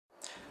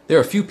There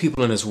are few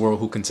people in this world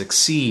who can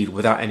succeed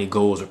without any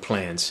goals or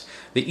plans.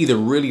 They're either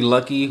really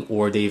lucky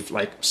or they've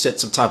set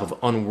some type of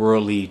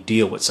unworldly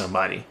deal with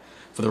somebody.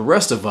 For the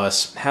rest of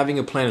us, having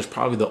a plan is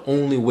probably the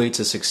only way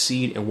to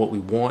succeed in what we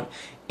want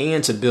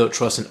and to build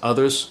trust in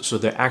others so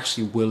they're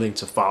actually willing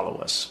to follow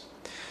us.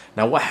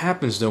 Now, what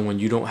happens though when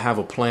you don't have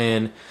a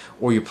plan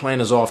or your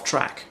plan is off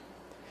track?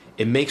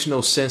 It makes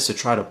no sense to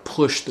try to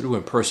push through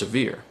and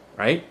persevere,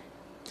 right?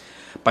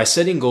 By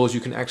setting goals, you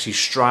can actually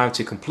strive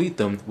to complete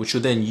them, which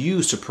you'll then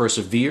use to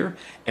persevere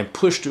and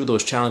push through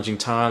those challenging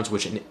times,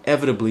 which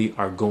inevitably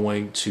are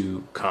going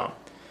to come.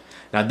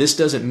 Now, this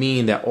doesn't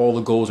mean that all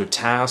the goals or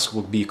tasks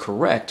will be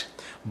correct,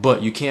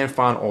 but you can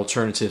find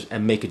alternatives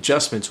and make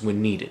adjustments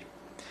when needed.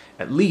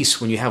 At least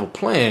when you have a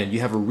plan,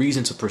 you have a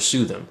reason to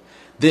pursue them.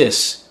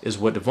 This is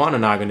what Devon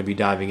and I are going to be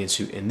diving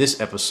into in this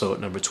episode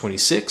number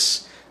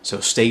 26, so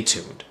stay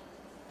tuned.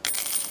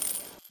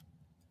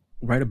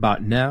 Right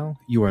about now,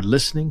 you are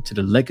listening to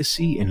the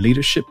Legacy and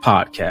Leadership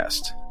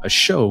Podcast, a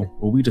show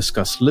where we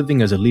discuss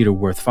living as a leader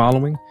worth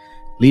following,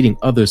 leading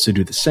others to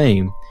do the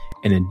same,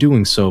 and in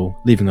doing so,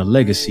 leaving a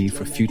legacy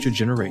for future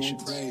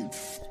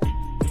generations.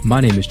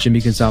 My name is Jimmy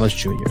Gonzalez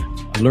Jr.,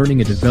 a learning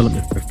and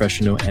development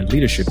professional and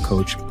leadership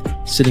coach,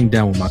 sitting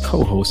down with my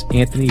co-host,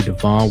 Anthony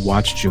Devon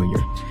Watts Jr.,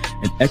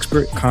 an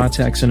expert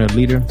contact center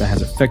leader that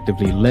has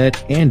effectively led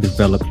and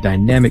developed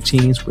dynamic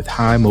teams with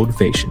high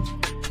motivation.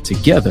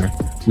 Together,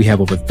 we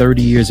have over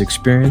 30 years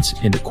experience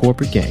in the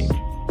corporate game.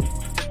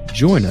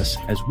 Join us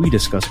as we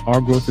discuss our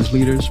growth as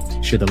leaders,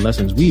 share the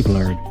lessons we've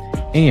learned,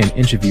 and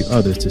interview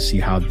others to see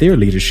how their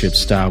leadership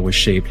style was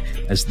shaped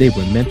as they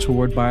were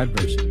mentored by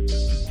adversity.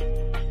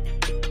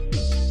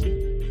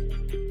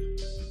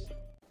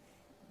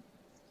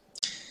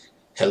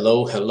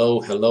 Hello,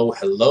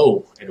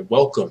 and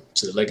welcome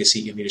to the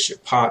Legacy and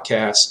Leadership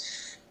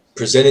Podcast,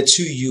 presented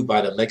to you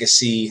by the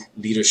Legacy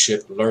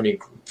Leadership Learning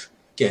Group.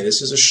 Again,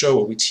 this is a show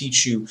where we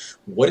teach you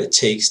what it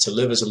takes to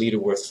live as a leader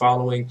worth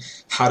following,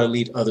 how to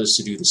lead others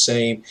to do the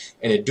same,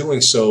 and in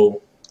doing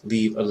so,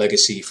 leave a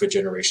legacy for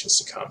generations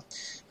to come.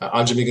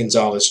 I'm Jimmy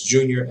Gonzalez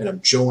Jr., and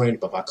I'm joined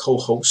by my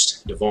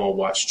co-host, Devon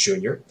Watts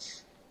Jr.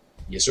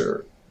 Yes,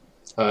 sir.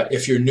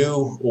 If you're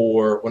new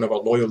or one of our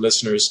loyal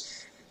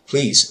listeners,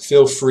 please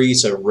feel free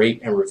to rate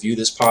and review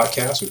this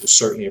podcast. We would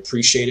certainly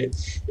appreciate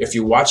it. If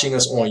you're watching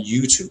us on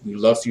YouTube, we'd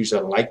love for you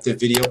to like the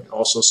video and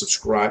also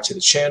subscribe to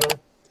the channel.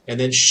 And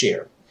then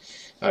share.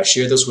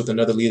 Share this with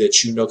another leader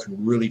that you know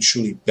can really,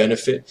 truly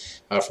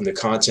benefit from the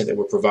content that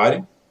we're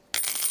providing,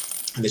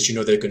 and that you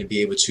know they're going to be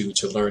able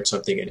to learn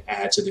something and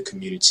add to the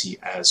community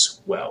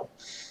as well.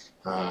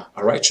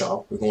 All right,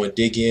 y'all. We're going to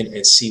dig in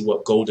and see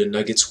what golden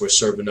nuggets we're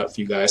serving up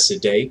for you guys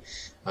today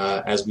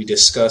as we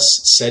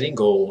discuss setting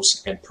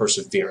goals and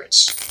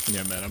perseverance.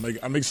 Yeah, man.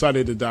 I'm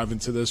excited to dive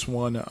into this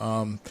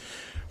one.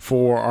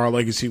 For our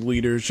legacy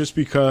leaders, just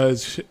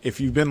because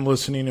if you've been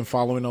listening and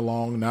following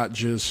along, not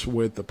just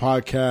with the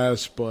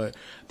podcast, but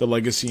the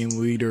legacy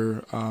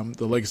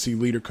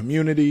leader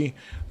community,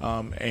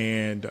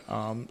 and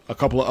a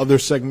couple of other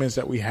segments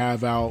that we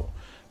have out,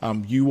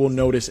 you will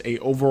notice a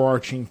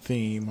overarching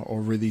theme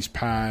over these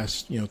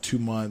past, 2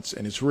 months,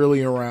 and it's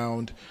really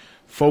around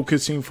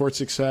focusing for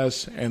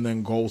success and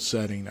then goal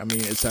setting. I mean,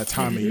 it's that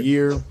time of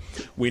year.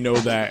 We know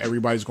that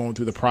everybody's going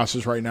through the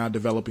process right now,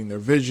 developing their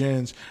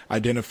visions,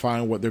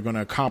 identifying what they're going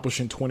to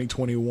accomplish in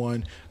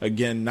 2021.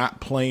 Again,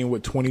 not playing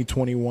with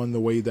 2021 the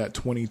way that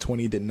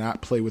 2020 did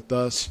not play with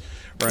us,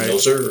 right? No,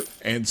 sir.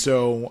 And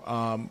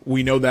so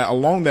we know that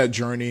along that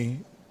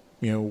journey,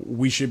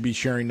 we should be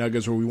sharing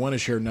nuggets, or we want to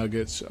share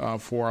nuggets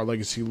for our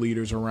legacy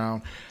leaders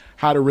around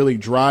how to really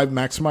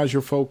maximize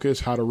your focus,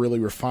 how to really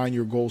refine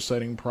your goal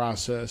setting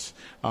process,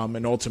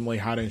 and ultimately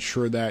how to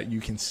ensure that you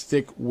can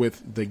stick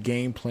with the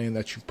game plan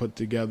that you put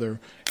together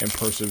and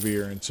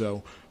persevere. And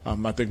so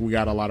I think we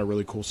got a lot of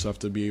really cool stuff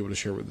to be able to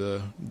share with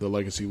the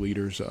legacy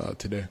leaders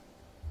today.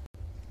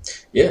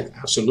 Yeah,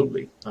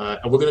 absolutely.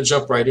 And we're going to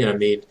jump right in. I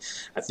mean,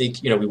 I think,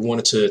 we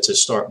wanted to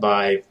start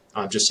by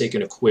just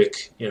taking a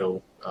quick,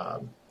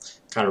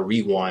 kind of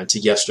rewind to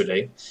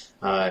yesterday.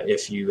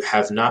 If you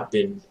have not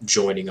been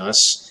joining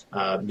us,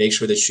 make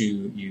sure that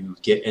you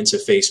get into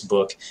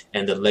Facebook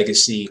and the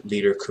Legacy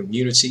Leader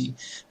community.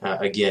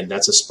 Again,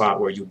 that's a spot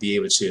where you'll be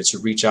able to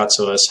reach out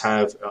to us,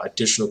 have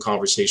additional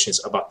conversations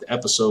about the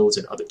episodes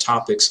and other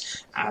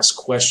topics, ask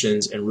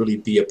questions, and really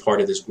be a part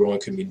of this growing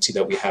community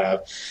that we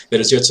have that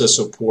is there to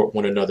support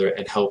one another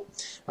and help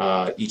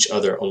each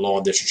other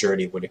along this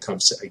journey when it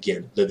comes to,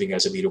 again, living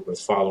as a leader worth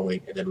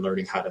following and then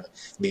learning how to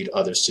lead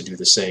others to do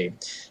the same.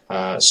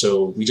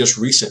 So we just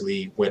recently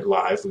went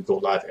live. We go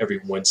live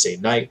every Wednesday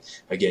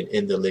night, again,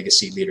 in the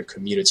Legacy Leader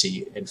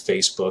community in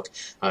Facebook.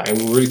 And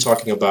we're really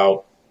talking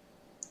about,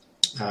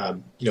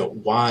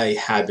 why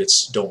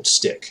habits don't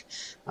stick.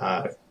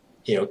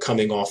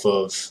 Coming off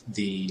of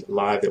the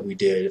live that we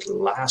did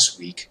last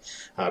week,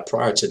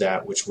 prior to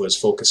that, which was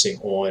focusing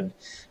on,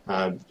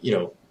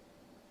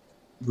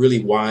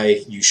 really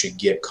why you should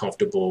get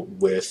comfortable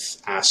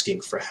with asking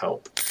for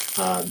help.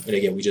 And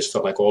again, we just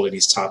felt like all of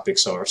these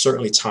topics are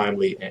certainly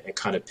timely and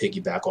kind of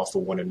piggyback off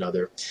of one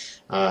another.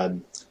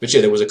 But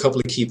yeah, there was a couple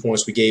of key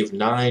points. We gave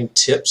 9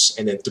 tips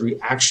and then 3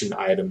 action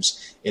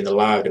items in the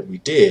live that we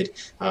did.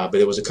 But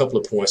there was a couple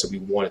of points that we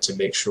wanted to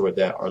make sure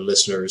that our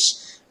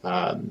listeners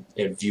and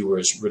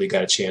viewers really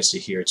got a chance to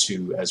hear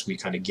too, as we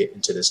kind of get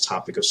into this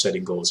topic of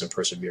setting goals and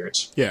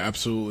perseverance. Yeah,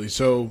 absolutely.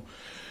 So,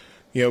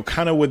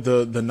 kind of with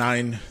the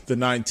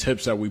nine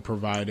tips that we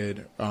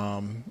provided,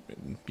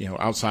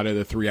 outside of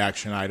the 3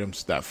 action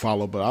items that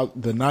follow,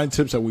 but the 9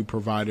 tips that we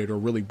provided are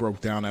really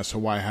broke down as to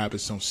why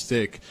habits don't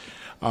stick.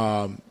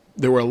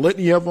 There were a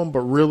litany of them,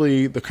 but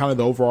really the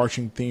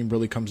overarching theme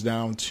really comes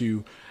down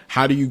to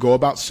how do you go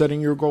about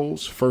setting your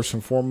goals, first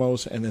and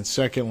foremost, and then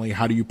secondly,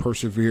 how do you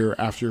persevere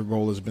after your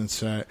goal has been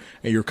set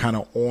and you're kind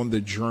of on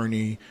the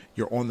journey,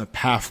 you're on the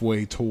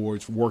pathway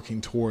towards working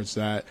towards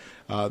that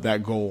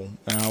goal.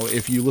 Now,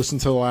 if you listen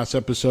to the last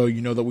episode,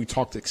 you know that we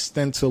talked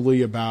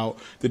extensively about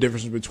the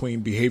difference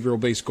between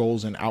behavioral-based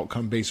goals and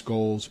outcome-based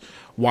goals,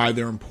 why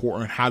they're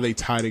important, how they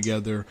tie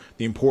together,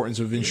 the importance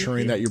of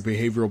ensuring that your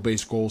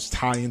behavioral-based goals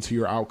tie into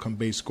your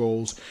outcome-based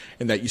goals,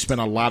 and that you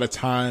spend a lot of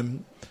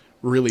time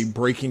really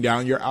breaking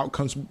down your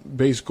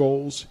outcomes-based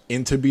goals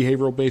into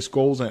behavioral-based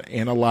goals and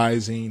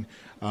analyzing,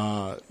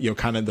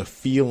 kind of the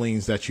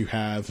feelings that you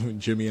have.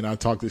 Jimmy and I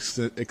talked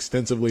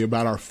extensively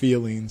about our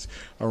feelings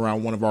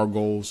around one of our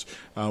goals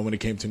when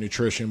it came to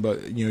nutrition.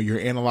 But, you're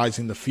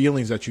analyzing the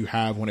feelings that you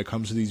have when it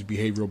comes to these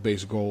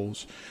behavioral-based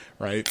goals,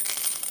 right?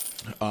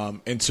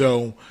 And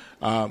so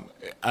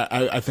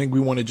I think we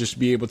want to just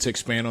be able to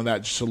expand on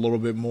that just a little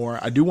bit more.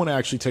 I do want to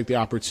actually take the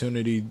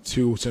opportunity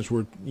to, since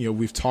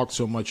we've talked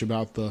so much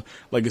about the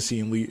legacy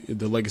and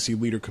the legacy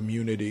leader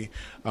community,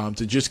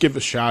 to just give a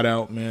shout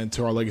out, man,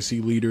 to our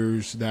legacy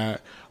leaders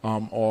that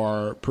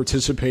are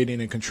participating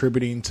and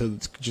contributing to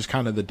just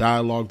kind of the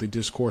dialogue, the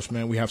discourse,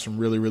 man. We have some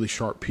really, really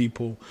sharp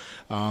people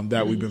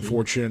that we've been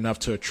fortunate enough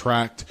to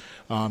attract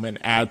and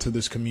add to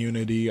this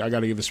community. I got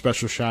to give a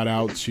special shout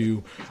out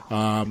to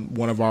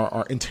one of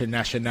our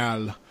international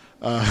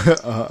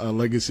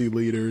legacy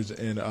leaders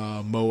in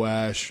Mo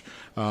Ash.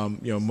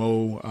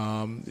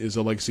 Mo is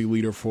a legacy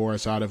leader for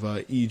us out of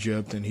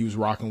Egypt, and he was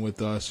rocking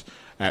with us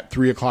at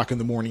 3 o'clock in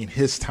the morning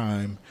his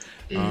time,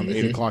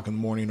 8 o'clock in the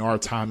morning our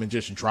time, and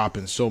just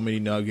dropping so many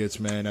nuggets,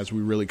 man, as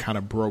we really kind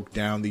of broke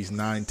down these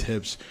 9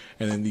 tips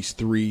and then these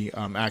 3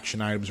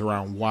 action items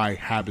around why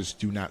habits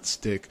do not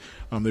stick.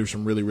 There's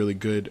some really, really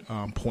good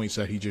points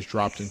that he just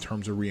dropped in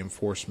terms of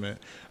reinforcement.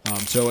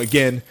 So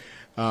again,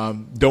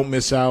 don't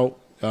miss out.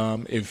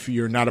 If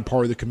you're not a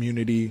part of the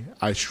community,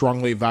 I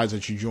strongly advise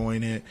that you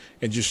join it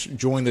and just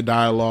join the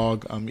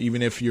dialogue.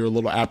 Even if you're a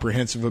little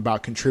apprehensive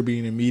about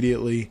contributing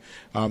immediately,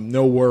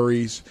 no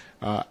worries.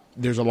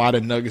 There's a lot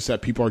of nuggets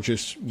that people are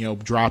just,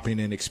 dropping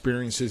and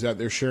experiences that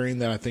they're sharing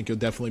that I think you'll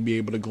definitely be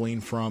able to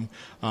glean from.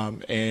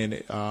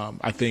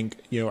 I think,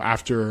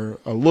 after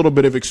a little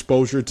bit of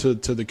exposure to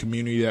the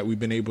community that we've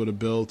been able to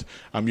build,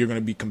 you're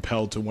going to be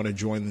compelled to want to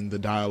join in the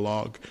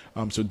dialogue.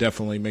 So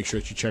definitely make sure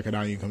that you check it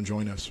out and you come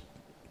join us.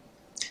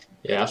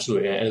 Yeah,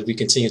 absolutely. And as we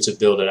continue to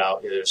build it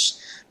out,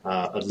 there's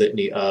a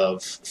litany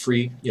of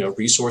free,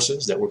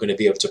 resources that we're going to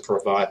be able to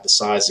provide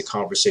besides the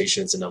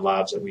conversations and the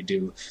lives that we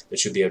do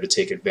that you'll be able to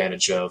take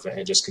advantage of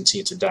and just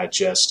continue to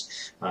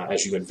digest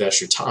as you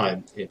invest your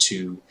time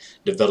into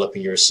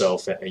developing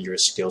yourself and your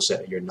skill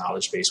set and your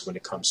knowledge base when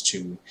it comes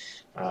to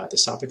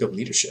this topic of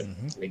leadership.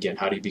 And again,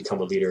 how do you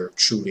become a leader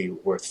truly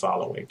worth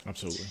following?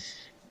 Absolutely.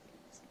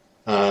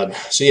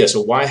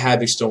 So why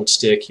habits don't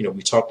stick?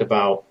 We talked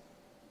about,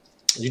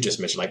 you just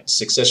mentioned, like,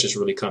 success just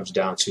really comes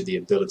down to the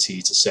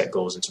ability to set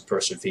goals and to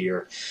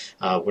persevere.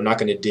 We're not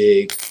going to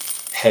dig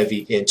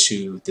heavy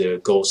into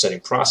the goal setting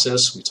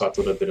process. We talked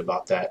a little bit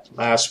about that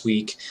last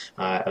week,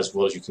 as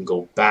well as you can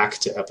go back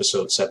to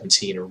episode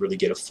 17 and really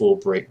get a full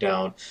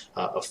breakdown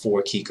of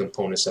 4 key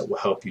components that will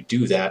help you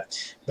do that.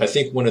 But I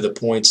think one of the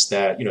points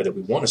that, that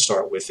we want to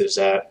start with is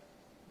that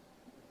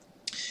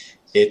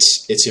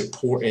it's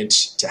important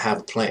to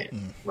have a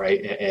plan,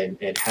 right?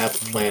 And have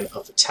a plan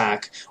of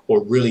attack,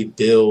 or really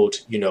build,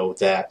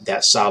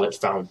 that solid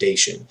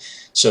foundation.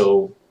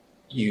 So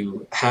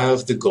you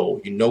have the goal,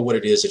 what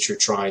it is that you're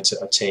trying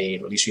to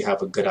attain, or at least you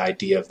have a good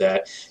idea of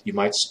that. You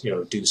might,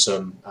 do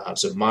some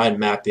mind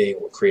mapping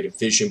or create a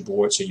vision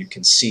board so you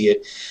can see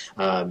it.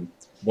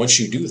 Once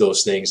you do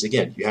those things,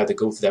 again, you have to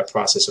go through that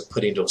process of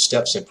putting those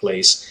steps in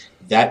place.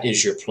 That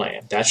is your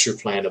plan. That's your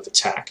plan of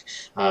attack.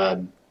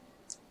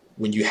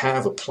 When you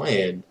have a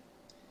plan,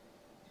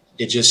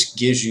 it just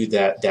gives you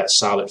that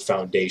solid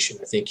foundation.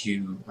 I think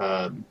you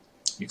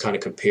kind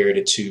of compared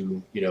it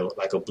to,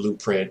 like a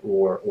blueprint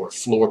or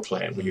floor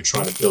plan when you're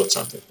trying to build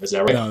something. Is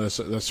that right? No,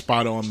 that's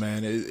spot on,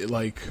 man.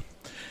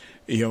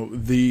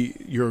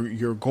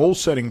 Your goal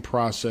setting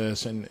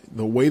process and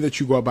the way that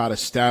you go about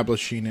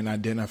establishing and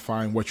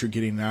identifying what you're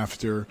getting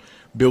after,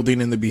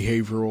 building in the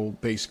behavioral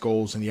based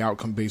goals and the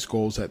outcome based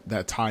goals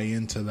that tie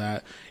into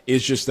that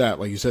is just that,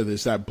 like you said,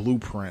 it's that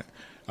blueprint.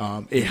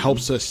 it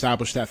helps to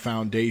establish that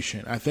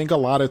foundation. I think a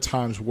lot of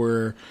times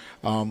where,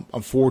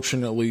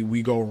 unfortunately,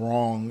 we go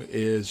wrong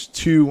is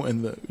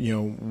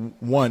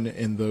one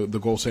in the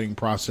goal setting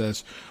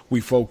process,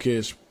 we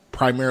focus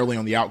primarily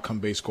on the outcome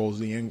based goals,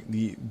 the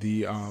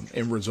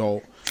end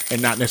result,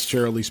 and not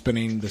necessarily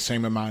spending the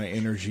same amount of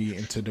energy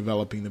into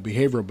developing the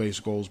behavioral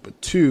based goals. But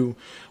two,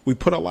 we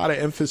put a lot of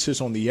emphasis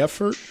on the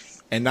effort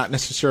and not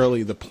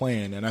necessarily the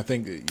plan. And I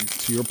think,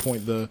 to your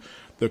point, the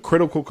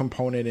critical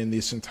component in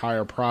this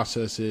entire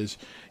process is,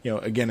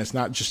 again, it's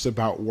not just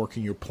about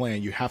working your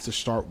plan. You have to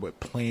start with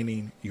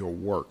planning your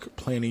work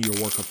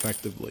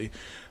effectively.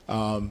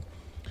 I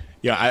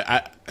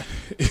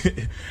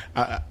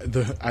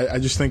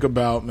just think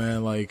about,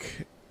 man,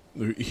 like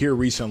here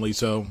recently.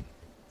 So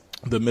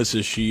the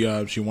missus, she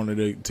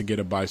wanted to get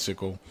a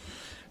bicycle,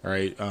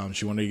 right?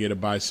 She wanted to get a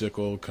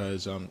bicycle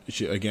because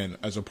she, again,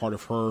 as a part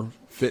of her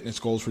fitness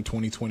goals for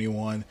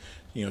 2021,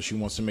 she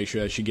wants to make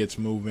sure that she gets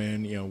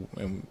moving.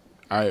 And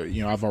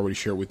I've already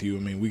shared with you. I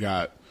mean, we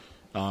got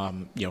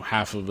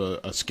half of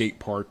a skate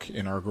park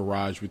in our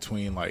garage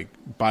between like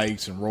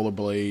bikes and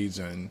rollerblades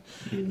and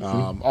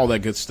all that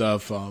good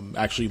stuff.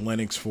 Actually,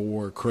 Lennox,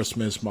 for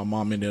Christmas, my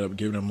mom ended up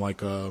giving him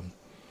like a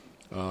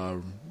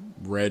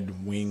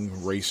Red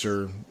Wing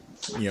Racer,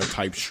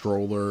 type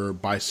stroller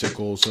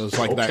bicycle. So it's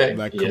like that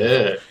like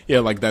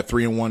that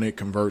 3-in-1, it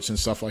converts and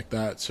stuff like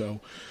that. So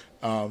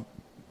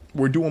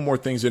we're doing more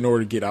things in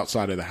order to get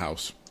outside of the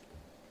house.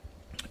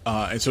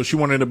 And so she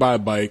wanted to buy a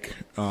bike,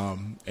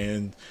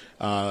 and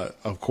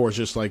of course,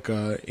 just like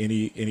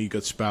any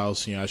good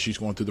spouse, she's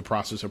going through the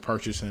process of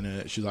purchasing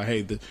it. She's like,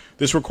 "Hey,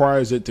 this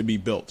requires it to be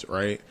built,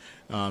 right?"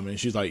 And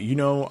she's like, "You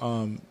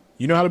know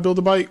how to build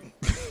a bike?"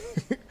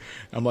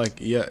 I'm like,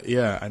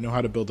 "Yeah, I know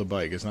how to build a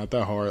bike. It's not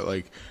that hard.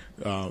 Like,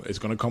 it's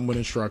going to come with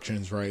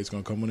instructions, right? It's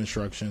going to come with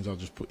instructions. I'll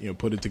just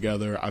put it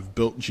together. I've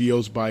built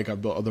Gio's bike.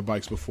 I've built other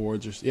bikes before.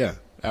 Just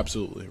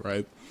absolutely,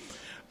 right?"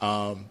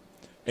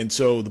 And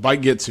so the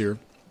bike gets here.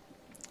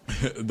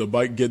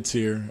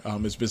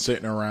 It's been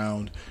sitting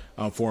around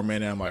for a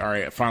minute. I'm like, all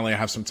right, finally I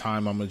have some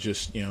time. I'm gonna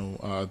just take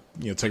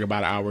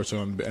about an hour or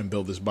so and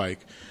build this bike.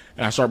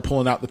 And I start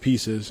pulling out the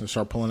pieces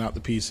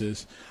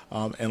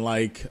and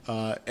like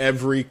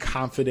every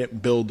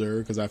confident builder,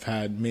 because I've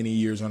had many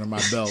years under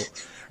my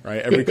belt,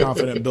 right? Every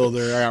confident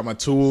builder, I got my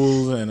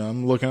tools and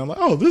I'm like,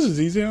 oh, this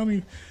is easy. I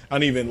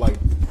don't even like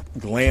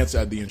glance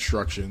at the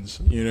instructions.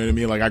 You know what I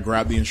mean? Like I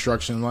grab the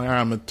instructions, like, all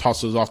right, I'm gonna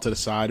toss those off to the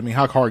side. I mean,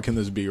 how hard can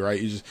this be,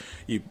 right?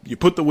 You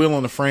put the wheel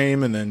on the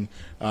frame and then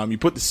you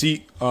put the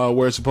seat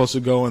where it's supposed to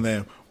go, and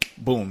then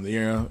boom,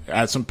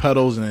 add some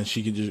pedals, and then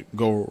she could just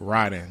go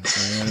riding.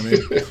 You know what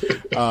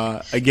I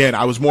mean? Again,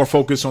 I was more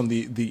focused on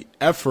the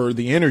effort,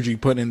 the energy,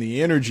 putting in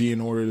the energy in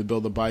order to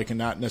build the bike, and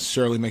not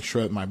necessarily make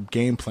sure that my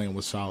game plan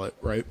was solid,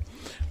 right?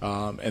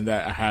 And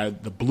that I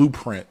had the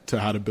blueprint to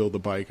how to build the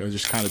bike. I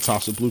just kind of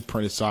tossed the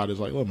blueprint aside. It's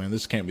like, oh man,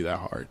 this can't be that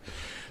hard.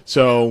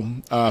 So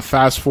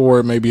fast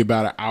forward maybe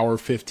about an hour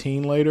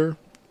 15 later,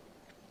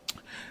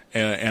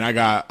 and I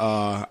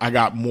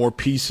got more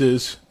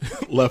pieces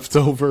left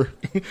over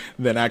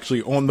than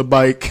actually on the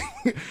bike,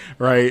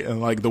 right?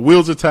 And like the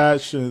wheels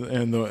attached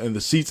and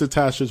the seats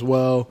attached as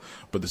well,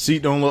 but the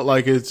seat don't look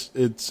like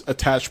it's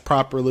attached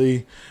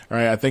properly,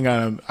 right? I think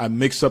I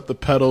mixed up the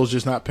pedals,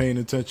 just not paying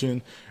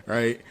attention,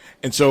 right?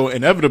 And so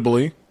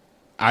inevitably,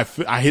 I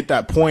hit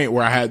that point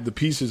where I had the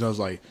pieces. I was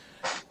like,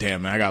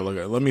 damn, man,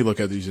 let me look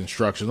at these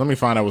instructions. Let me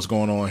find out what's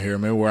going on here,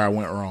 maybe where I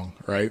went wrong,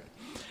 right?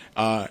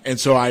 And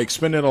so I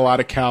expended a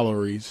lot of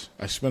calories.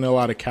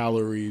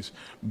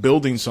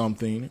 Building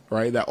something,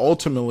 right, that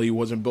ultimately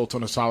wasn't built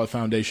on a solid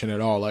foundation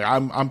at all. Like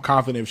I'm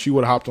confident if she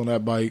would have hopped on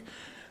that bike,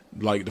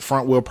 like the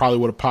front wheel probably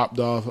would have popped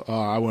off.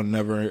 I would have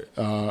never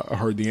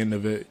heard the end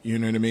of it. You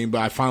know what I mean?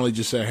 But I finally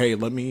just said, hey,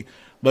 let me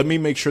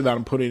make sure that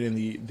I'm putting in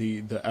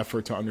the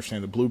effort to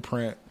understand the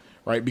blueprint.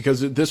 Right, because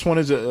this one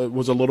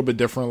was a little bit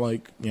different,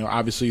 like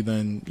obviously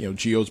than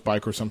Gio's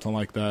bike or something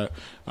like that.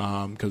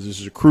 Because this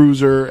is a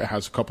cruiser, it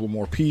has a couple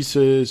more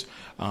pieces.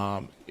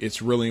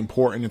 It's really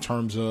important in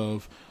terms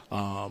of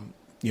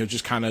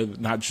just kind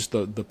of not just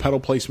the pedal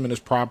placement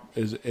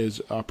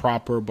is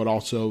proper, but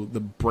also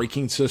the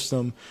braking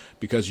system,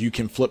 because you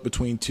can flip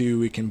between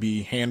two. It can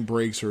be hand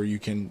brakes, or you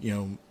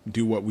can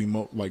do what we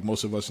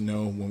most of us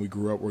know when we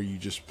grew up, where you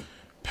just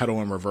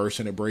pedal in reverse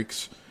and it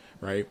brakes,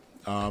 right?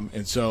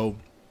 And so.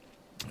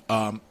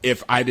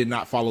 If I did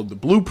not follow the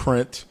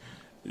blueprint,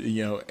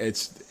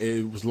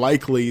 it was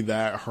likely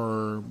that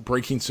her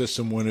braking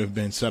system wouldn't have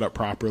been set up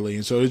properly,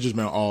 and so it just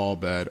meant all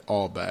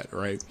bad,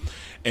 right?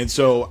 And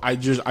so I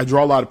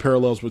draw a lot of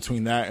parallels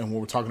between that and when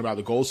we're talking about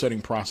the goal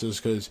setting process,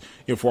 because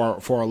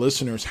for our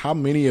listeners, how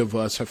many of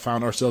us have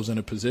found ourselves in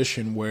a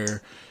position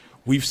where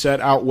we've set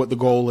out what the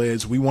goal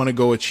is, we want to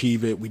go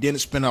achieve it, we didn't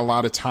spend a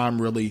lot of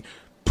time really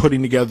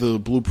putting together the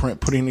blueprint,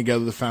 putting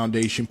together the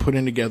foundation,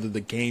 putting together the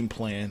game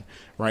plan,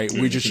 right?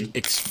 We're just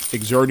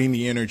exerting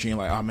the energy and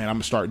like, oh man, I'm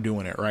gonna start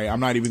doing it, right?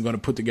 I'm not even going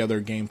to put together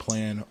a game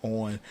plan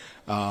on,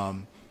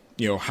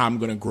 how I'm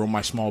going to grow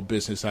my small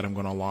business that I'm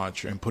going to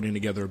launch, and putting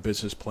together a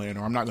business plan,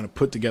 or I'm not going to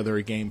put together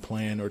a game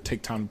plan or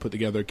take time to put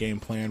together a game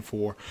plan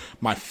for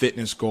my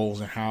fitness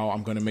goals and how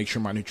I'm going to make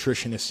sure my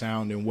nutrition is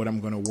sound and what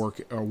I'm going to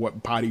work, or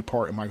what body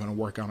part am I going to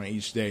work on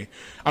each day.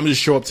 I'm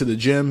just show up to the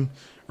gym,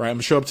 right? I'm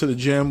gonna show up to the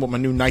gym with my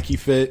new Nike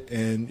Fit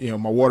and,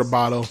 my water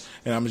bottle,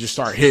 and I'm gonna just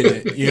start hitting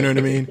it. You know what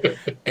I mean?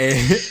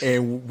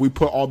 And we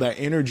put all that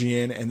energy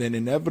in, and then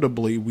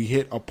inevitably we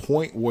hit a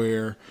point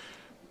where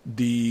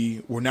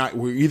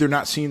we're either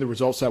not seeing the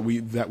results that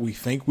we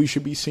think we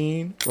should be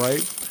seeing,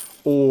 right?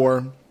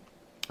 Or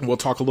we'll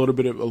talk a little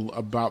bit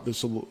about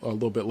this a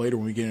little bit later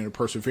when we get into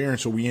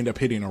perseverance. So we end up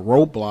hitting a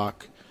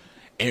roadblock,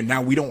 and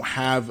now we don't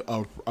have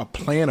a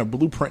plan, a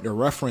blueprint to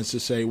reference to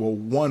say, well,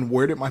 one,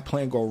 where did my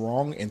plan go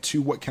wrong? And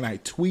two, what can I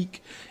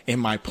tweak in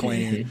my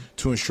plan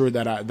to ensure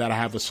that I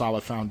have a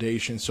solid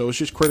foundation? So it's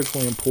just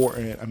critically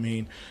important. I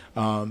mean,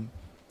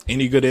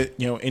 any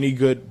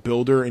good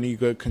builder, any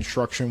good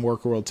construction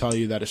worker will tell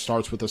you that it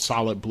starts with a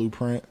solid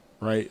blueprint,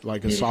 right?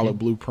 Like a solid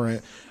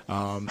blueprint.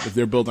 If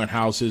they're building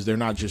houses, they're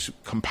not just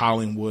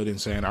compiling wood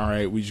and saying, all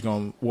right,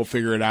 we'll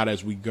figure it out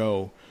as we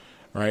go,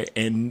 right?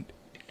 And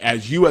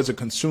as a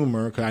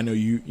consumer, because I know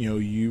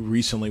you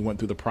recently went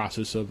through the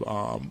process of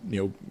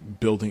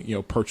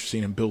building,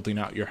 purchasing and building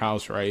out your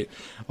house, right?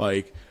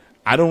 Like,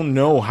 I don't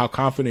know how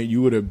confident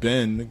you would have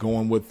been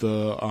going with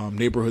the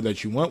neighborhood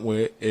that you went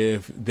with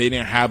if they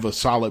didn't have a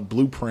solid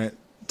blueprint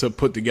to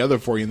put together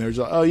for you. And there's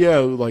so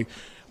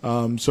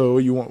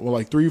you want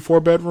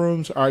 3-4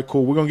 bedrooms? All right,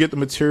 cool. We're gonna get the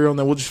material, and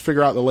then we'll just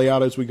figure out the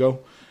layout as we go.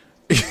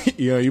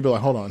 You'd be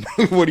like, hold on,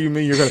 what do you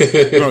mean you're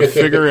gonna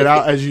figure it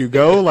out as you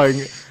go?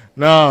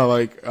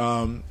 No,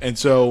 and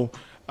so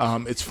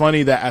it's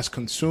funny that as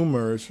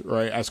consumers,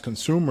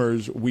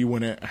 we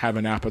wouldn't have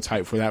an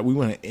appetite for that. We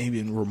wouldn't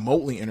even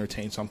remotely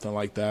entertain something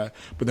like that.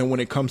 But then when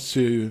it comes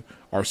to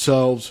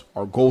ourselves,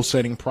 our goal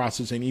setting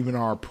process, and even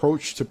our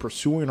approach to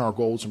pursuing our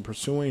goals and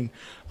pursuing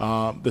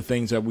the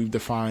things that we've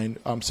defined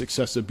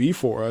success to be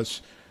for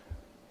us,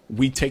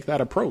 we take that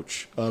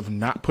approach of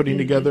not putting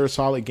together a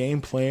solid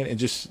game plan and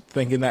just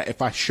thinking that if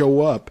I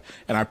show up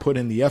and I put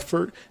in the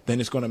effort,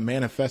 then it's going to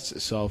manifest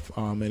itself.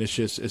 And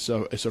it's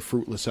a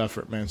fruitless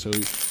effort, man. So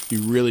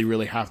you really,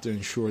 really have to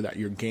ensure that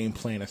your game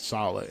plan is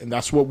solid. And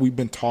that's what we've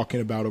been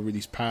talking about over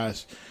these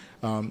past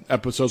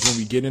episodes. When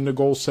we get into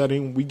goal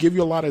setting, we give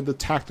you a lot of the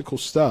tactical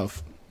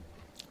stuff.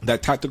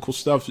 That tactical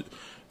stuff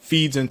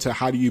feeds into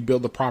how do you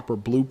build the proper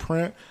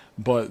blueprint.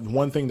 But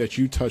one thing that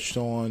you touched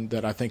on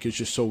that I think is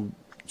just so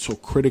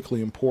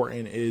critically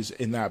important is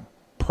in that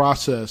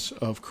process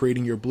of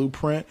creating your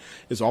blueprint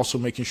is also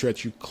making sure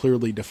that you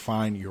clearly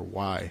define your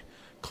why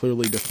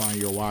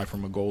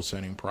from a goal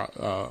setting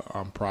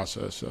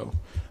process. So,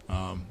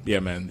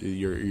 man,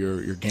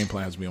 your game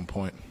plan has to be on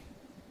point.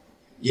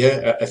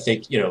 Yeah, I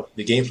think,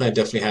 the game plan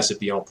definitely has to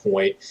be on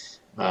point.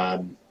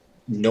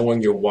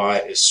 Knowing your why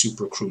is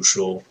super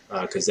crucial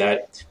because I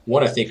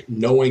think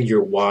knowing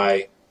your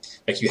why,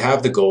 like you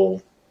have the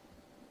goal,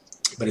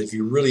 but if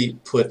you really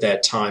put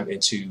that time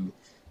into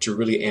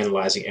really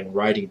analyzing and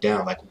writing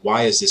down, like,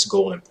 why is this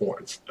goal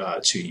important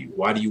to you?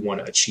 Why do you want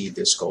to achieve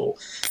this goal?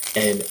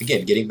 And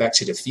again, getting back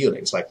to the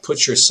feelings, like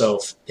put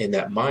yourself in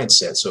that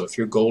mindset. So if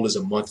your goal is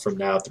a month from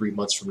now, 3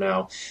 months from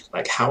now,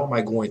 like, how am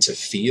I going to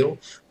feel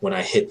when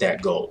I hit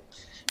that goal?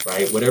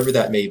 Right? Whatever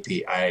that may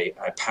be, I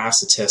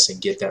pass the test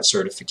and get that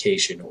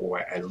certification,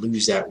 or I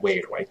lose that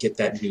weight, or I get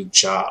that new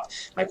job.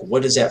 Like,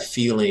 what is that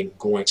feeling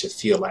going to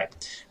feel like?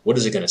 What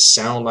is it going to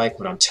sound like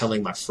when I'm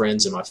telling my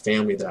friends and my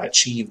family that I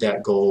achieved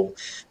that goal?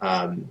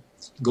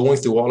 Going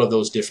through all of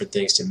those different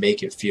things to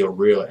make it feel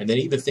real. And then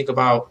even think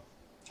about,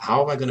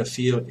 how am I going to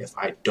feel if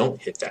I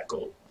don't hit that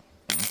goal?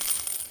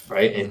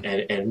 Right?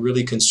 And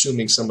really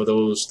consuming some of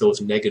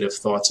those negative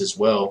thoughts as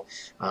well.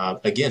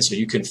 Again, so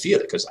you can feel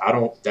it, because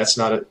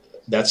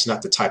that's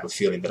not the type of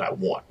feeling that I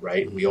want,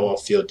 right? We all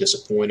feel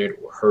disappointed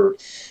or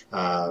hurt,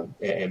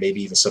 and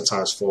maybe even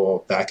sometimes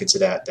fall back into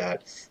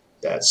that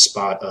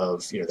spot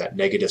of, that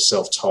negative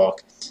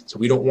self-talk. So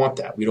we don't want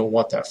that. We don't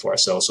want that for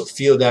ourselves. So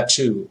feel that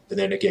too. And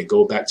then again,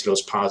 go back to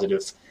those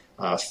positive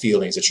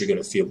feelings that you're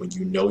going to feel when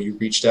you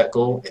reach that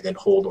goal, and then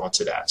hold on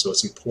to that. So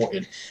it's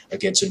important,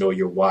 again, to know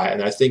your why.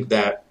 And I think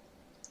that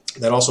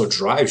also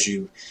drives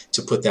you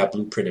to put that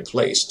blueprint in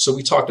place. So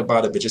we talked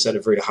about it, but just at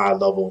a very high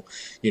level,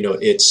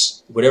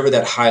 it's whatever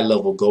that high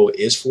level goal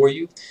is for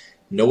you,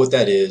 know what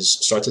that is,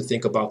 start to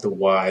think about the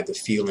why, the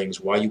feelings,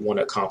 why you want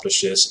to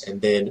accomplish this,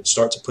 and then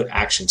start to put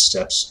action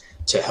steps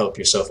to help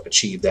yourself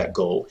achieve that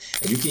goal.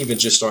 And you can even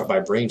just start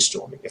by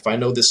brainstorming. If I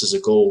know this is a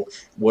goal,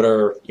 what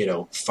are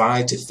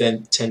 5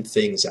 to 10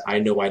 things that I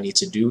know I need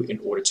to do in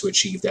order to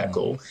achieve that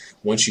goal?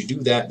 Once you do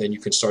that, then you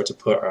can start to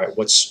put, all right,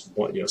 what's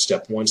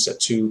step 1, step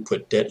 2,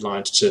 put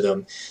deadlines to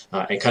them,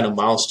 and kind of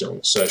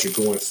milestones. So as you're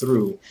going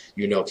through,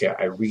 okay,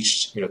 I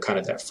reached kind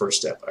of that first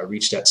step, I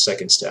reached that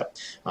second step.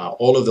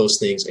 All of those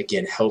things,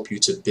 again, help you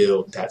to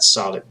build that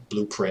solid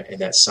blueprint and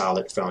that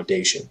solid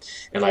foundation.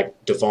 And like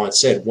Devon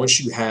said, once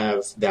you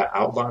have that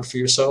outline for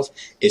yourself,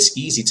 it's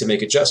easy to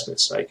make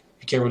adjustments. Like,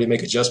 you can't really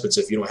make adjustments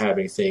if you don't have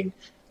anything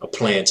a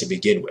plan to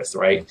begin with,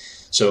 right?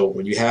 So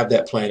when you have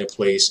that plan in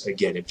place,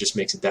 again, it just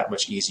makes it that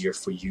much easier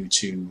for you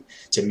to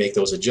make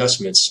those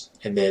adjustments.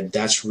 And then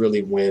that's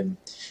really when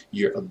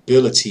your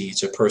ability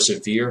to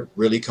persevere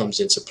really comes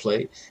into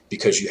play,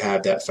 because you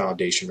have that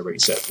foundation already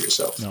set for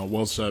yourself. No,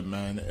 well said,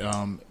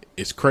 man.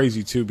 It's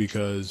crazy too,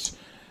 because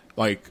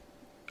like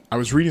I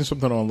was reading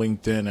something on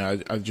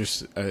LinkedIn. I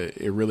just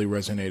it really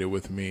resonated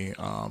with me.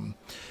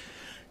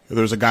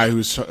 There's a guy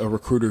who's a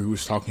recruiter who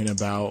was talking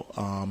about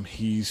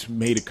he's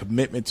made a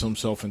commitment to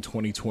himself in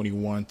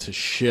 2021 to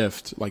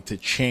shift, like to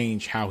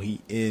change how he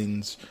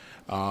ends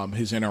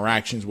his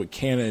interactions with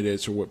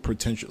candidates, or with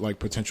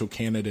potential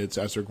candidates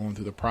as they're going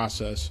through the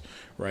process,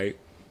 right?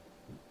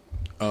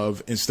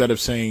 Of, instead of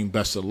saying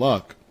best of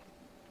luck,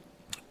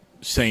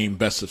 saying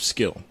best of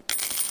skill.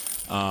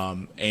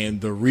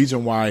 And the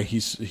reason why he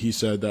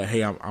said that,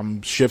 hey,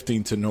 I'm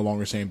shifting to no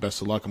longer saying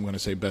best of luck, I'm going to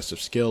say best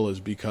of skill, is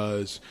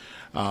because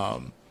I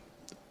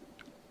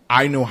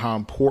know how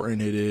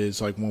important it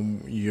is. Like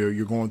when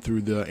you're going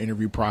through the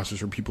interview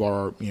process, where people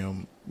are,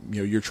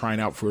 you're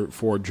trying out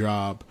for a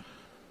job,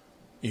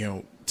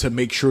 to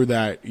make sure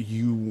that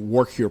you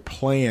work your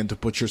plan to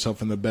put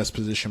yourself in the best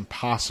position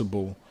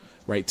possible,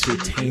 right, to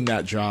attain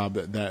that job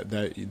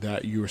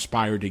that you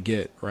aspire to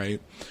get, right?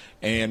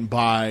 And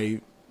by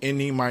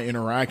ending my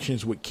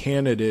interactions with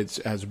candidates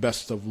as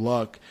best of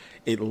luck,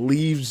 it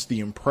leaves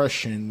the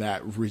impression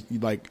that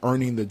like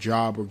earning the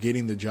job or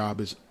getting the job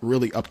is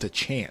really up to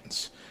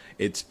chance.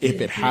 It's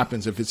if it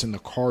happens, if it's in the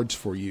cards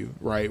for you,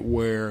 right?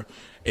 Where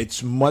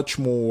it's much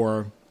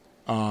more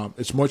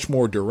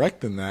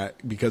direct than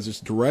that, because it's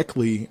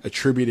directly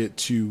attributed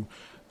to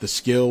the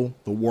skill,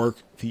 the work,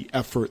 the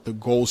effort, the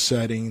goal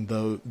setting,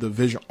 the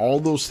vision, all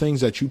those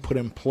things that you put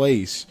in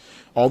place,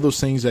 all those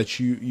things that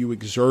you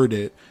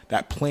exerted,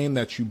 that plan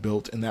that you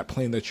built and that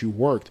plan that you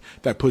worked,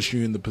 that puts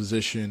you in the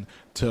position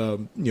to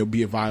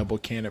be a viable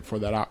candidate for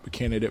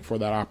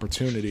that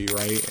opportunity,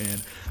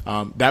 right?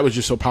 And that was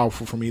just so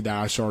powerful for me that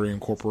I started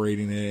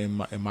incorporating it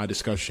in my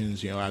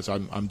discussions, as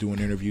I'm doing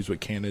interviews with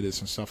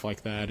candidates and stuff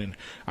like that. And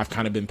I've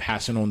kind of been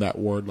passing on that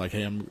word, like,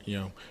 hey, I'm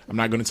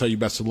not going to tell you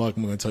best of luck,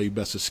 I'm going to tell you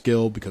best of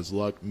skill, because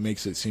luck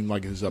makes it seem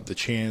like it's up to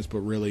chance, but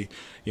really,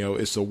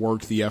 it's the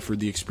work, the effort,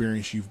 the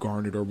experience you've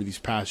garnered over these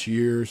past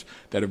years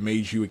that have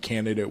made you a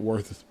candidate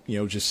worth,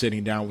 just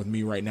sitting down with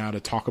me right now to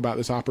talk about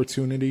this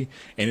opportunity.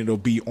 And it'll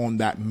be on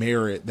that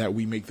merit that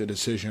we make the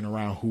decision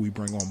around who we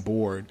bring on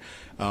board.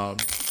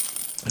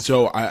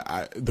 So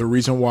the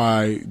reason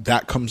why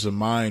that comes to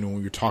mind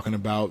when you're talking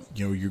about,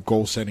 your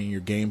goal setting,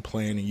 your game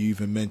plan, and you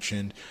even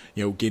mentioned,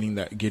 getting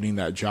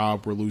that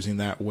job or losing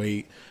that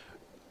weight.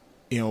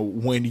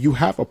 When you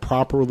have a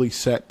properly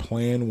set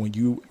plan, when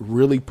you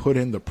really put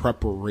in the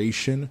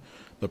preparation,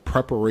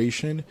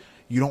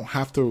 you don't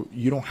have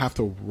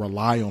to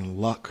rely on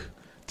luck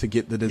to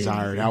get the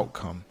desired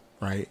outcome,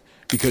 right?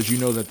 Because you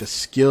know that the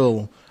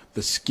skill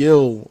that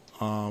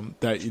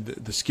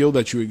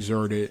you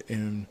exerted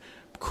in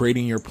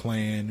creating your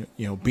plan,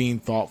 being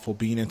thoughtful,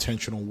 being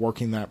intentional,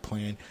 working that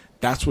plan,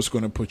 that's what's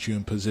going to put you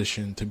in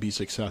position to be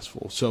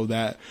successful. So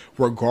that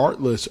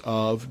regardless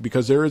of,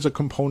 because there is a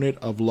component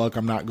of luck,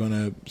 I'm not going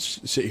to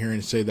sit here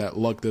and say that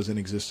luck doesn't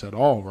exist at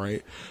all,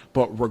 right?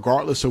 But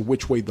regardless of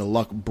which way the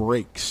luck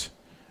breaks,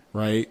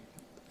 right?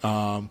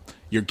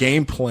 Your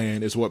game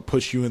plan is what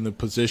puts you in the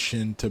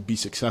position to be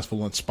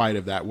successful in spite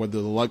of that,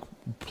 whether the luck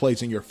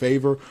plays in your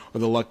favor or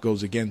the luck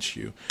goes against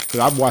you.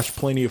 Because I've watched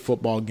plenty of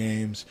football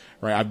games,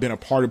 right? I've been a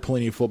part of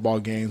plenty of football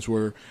games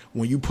where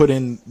when you put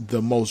in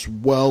the most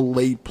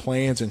well-laid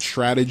plans and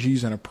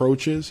strategies and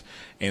approaches,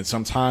 and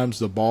sometimes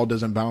the ball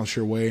doesn't bounce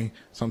your way,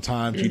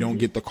 sometimes you don't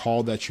get the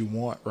call that you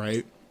want,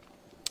 right?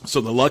 So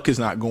the luck is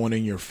not going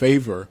in your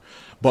favor,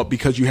 but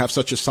because you have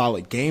such a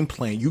solid game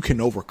plan, you can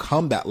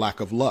overcome that lack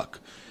of luck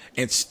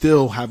and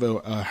still have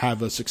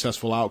a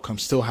successful outcome,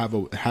 still have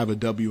a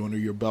W under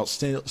your belt,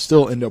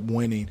 still end up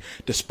winning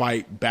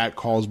despite bad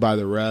calls by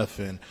the ref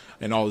and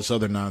all this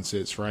other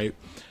nonsense, right?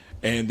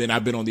 And then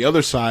I've been on the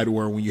other side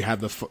where when you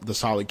have the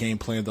solid game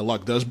plan, the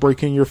luck does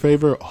break in your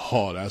favor.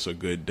 Oh, that's a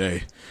good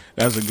day.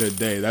 That's a good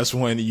day. That's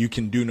when you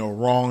can do no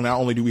wrong. Not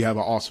only do we have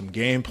an awesome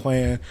game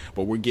plan,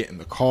 but we're getting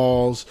the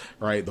calls,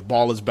 right? The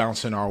ball is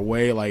bouncing our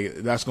way. Like,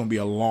 that's going to be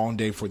a long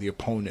day for the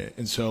opponent.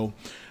 And so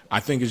I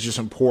think it's just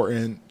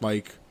important,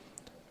 like,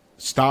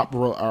 stop,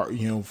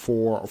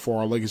 for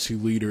our legacy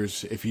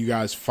leaders, if you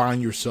guys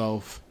find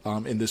yourself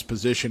in this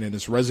position and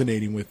it's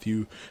resonating with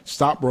you,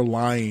 stop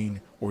relying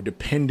or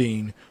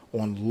depending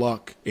on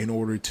luck in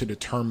order to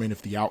determine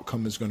if the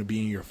outcome is going to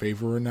be in your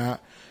favor or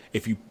not.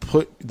 If you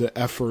put the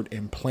effort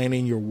in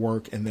planning your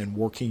work and then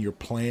working your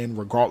plan,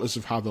 regardless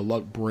of how the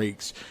luck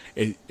breaks,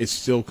 it's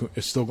still going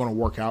to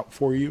work out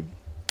for you,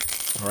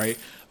 all right?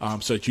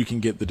 So that you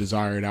can get the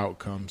desired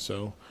outcome.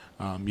 So,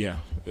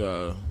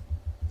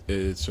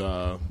 it's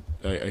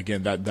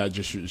again, that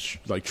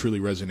just like truly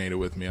resonated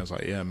with me. I was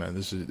like, yeah, man,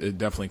 it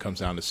definitely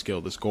comes down to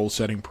skill. This goal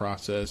setting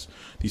process,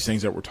 these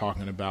things that we're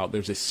talking about,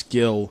 there's a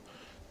skill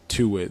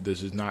to it.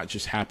 This is not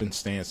just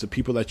happenstance. The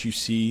people that you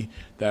see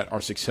that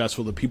are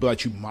successful, the people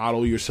that you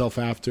model yourself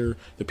after,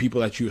 the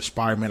people that you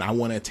aspire, man, I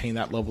want to attain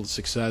that level of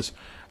success.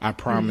 I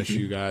promise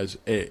you guys,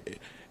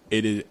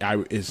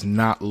 it's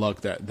not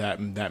luck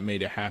that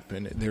made it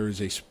happen. There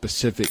is a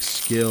specific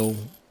skill,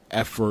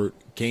 effort,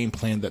 game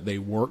plan that they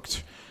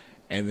worked.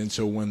 And then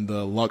so when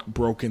the luck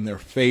broke in their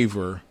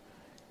favor,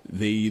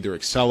 they either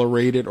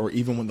accelerated, or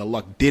even when the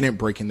luck didn't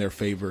break in their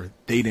favor,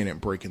 they didn't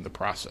break in the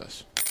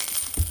process.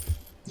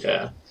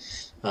 Yeah.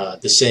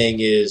 The saying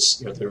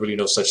is, there really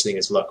no such thing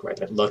as luck, right?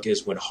 That luck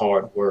is when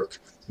hard work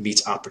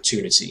meets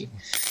opportunity.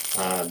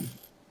 And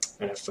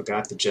I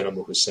forgot the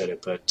gentleman who said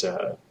it, but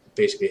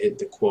basically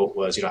the quote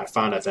was, I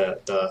found out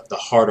the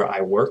harder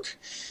I work,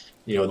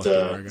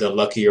 the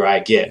luckier I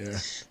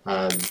get.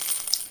 Yeah.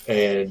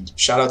 And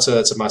shout out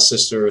to my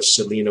sister,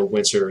 Selena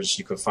Winters.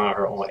 You can find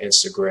her on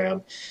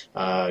Instagram.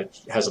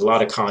 Has a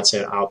lot of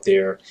content out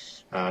there.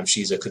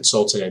 She's a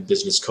consultant and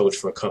business coach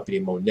for a company,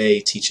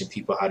 Monet, teaching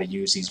people how to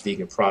use these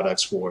vegan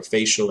products for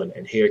facial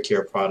and hair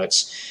care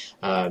products.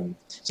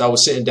 So I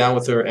was sitting down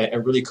with her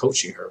and really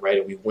coaching her, right?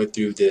 And we went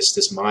through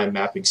this mind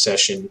mapping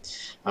session,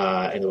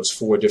 and there was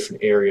 4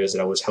 different areas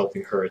that I was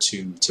helping her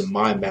to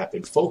mind map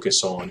and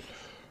focus on.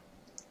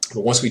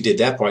 But once we did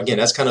that part, again,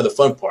 that's kind of the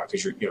fun part,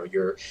 because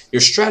you're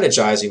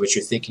strategizing, but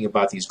you're thinking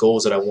about these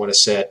goals that I want to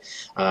set.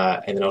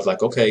 And then I was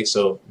like, okay,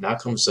 so now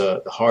comes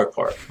the hard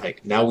part.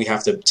 Like, now we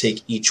have to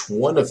take each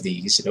one of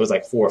these, and it was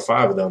like 4 or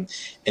 5 of them,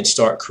 and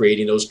start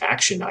creating those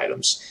action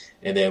items.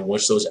 And then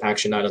once those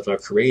action items are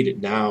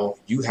created, now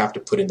you have to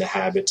put in the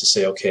habit to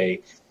say, okay,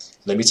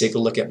 let me take a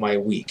look at my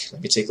week.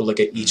 Let me take a look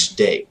at each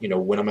day.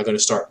 When am I going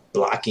to start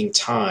blocking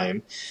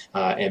time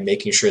and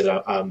making sure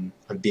that I'm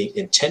being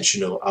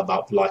intentional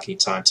about blocking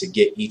time to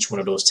get each one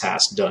of those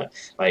tasks done?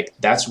 Like,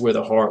 that's where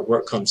the hard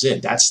work comes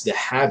in. That's the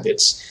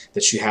habits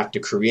that you have to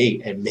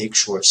create and make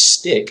sure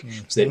stick,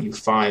 so that you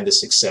find the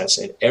success.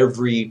 And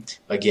every,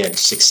 again,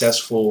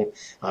 successful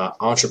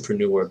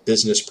entrepreneur,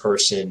 business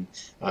person,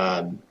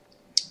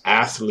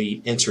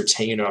 athlete,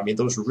 entertainer,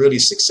 those really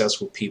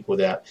successful people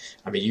that,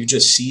 you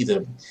just see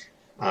them.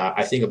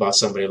 I think about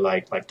somebody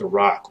like The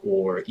Rock,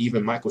 or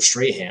even Michael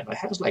Strahan. Like,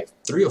 has like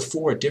 3 or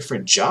 4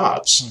 different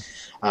jobs,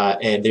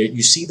 and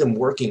you see them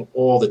working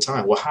all the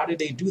time. Well, how did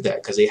they do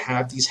that? Because they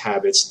have these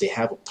habits, they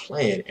have a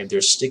plan, and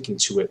they're sticking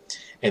to it,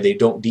 and they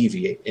don't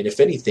deviate. And if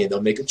anything,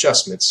 they'll make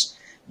adjustments.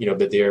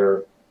 But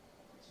they're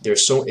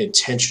so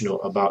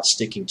intentional about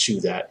sticking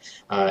to that,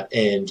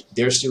 and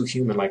they're still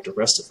human like the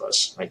rest of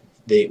us. Like,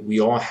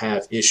 we all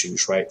have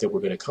issues, right, that we're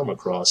going to come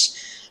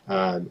across.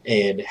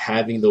 And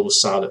having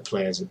those solid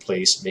plans in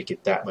place make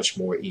it that much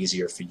more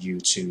easier for you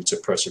to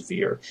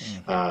persevere,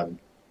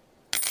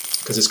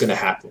 because it's going to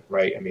happen,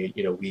 right?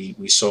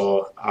 We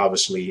saw,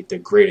 obviously, the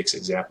greatest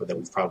example that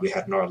we've probably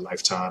had in our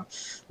lifetime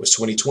was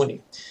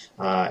 2020.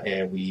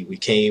 And we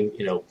came,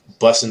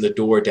 busting the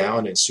door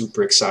down and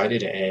super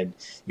excited. And,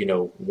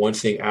 one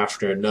thing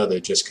after another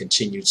just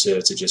continued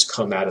to just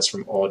come at us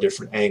from all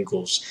different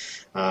angles.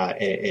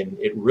 And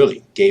it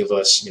really gave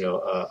us,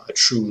 a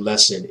true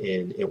lesson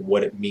in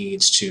what it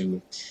means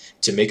to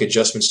make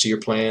adjustments to your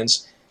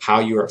plans, how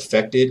you're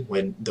affected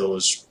when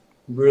those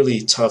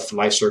really tough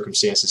life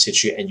circumstances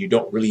hit you and you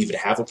don't really even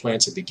have a plan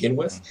to begin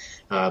with.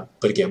 But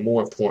again,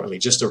 more importantly,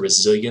 just the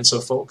resilience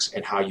of folks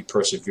and how you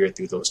persevere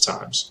through those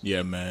times.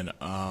 Yeah, man.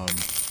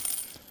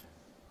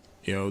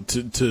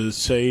 To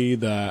say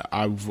that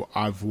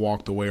I've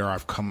walked away, or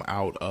I've come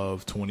out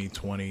of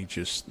 2020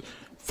 just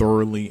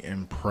thoroughly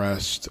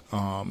impressed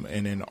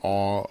and in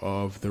awe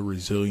of the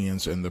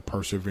resilience and the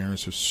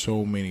perseverance of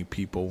so many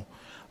people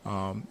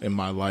in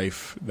my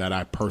life that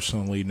I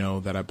personally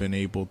know, that I've been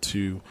able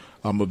to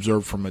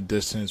observe from a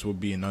distance, would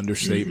be an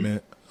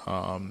understatement.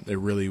 It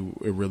really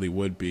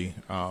would be.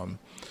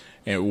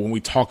 And when we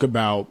talk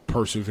about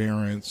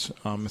perseverance,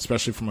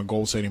 especially from a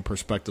goal setting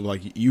perspective,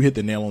 like, you hit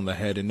the nail on the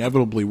head.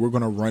 Inevitably, we're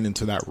going to run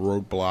into that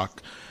roadblock.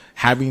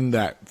 Having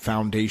that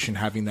foundation,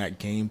 having that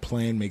game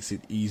plan makes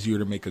it easier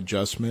to make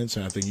adjustments.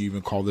 And I think you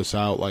even call this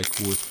out, like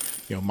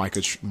with,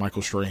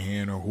 Michael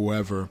Strahan or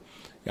whoever,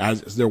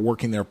 as they're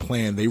working their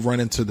plan, they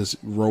run into this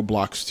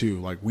roadblocks too.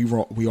 Like, we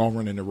all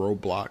run into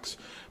roadblocks,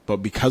 but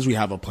because we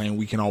have a plan,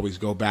 we can always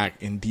go back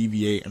and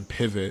deviate and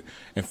pivot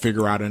and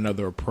figure out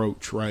another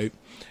approach, right?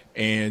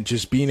 And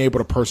just being able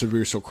to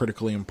persevere is so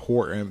critically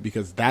important,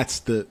 because that's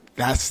the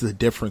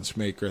difference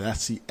maker.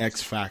 That's the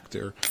X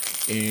factor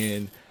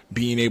in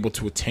being able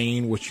to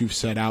attain what you've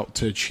set out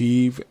to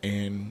achieve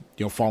and,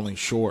 falling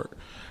short.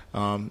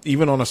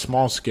 Even on a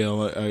small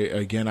scale,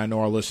 again, I know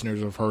our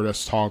listeners have heard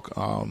us talk,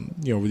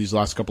 over these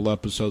last couple of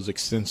episodes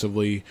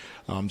extensively,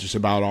 just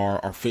about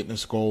our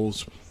fitness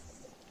goals.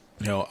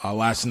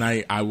 Last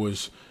night I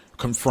was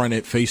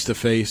confronted face to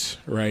face,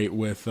 right,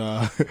 with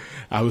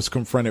I was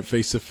confronted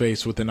face to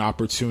face with an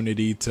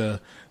opportunity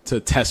to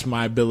test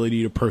my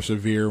ability to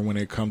persevere when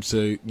it comes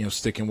to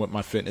sticking with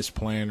my fitness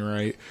plan,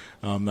 right.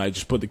 I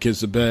just put the kids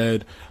to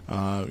bed.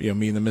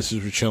 Me and the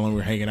missus were chilling, we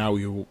were hanging out.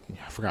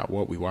 I forgot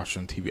what we watched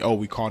on TV. Oh,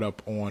 we caught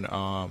up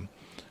on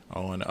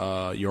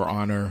on Your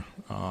Honor,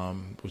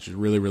 which is a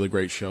really, really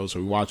great show. So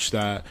we watched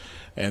that,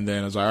 and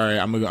then I was like, all right,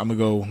 I'm gonna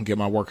go get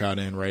my workout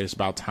in. Right, it's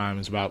about time.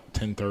 It's about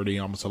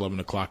 10:30, almost 11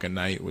 o'clock at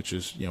night, which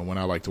is when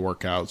I like to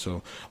work out.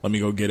 So let me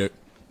go get it.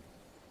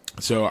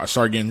 So I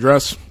started getting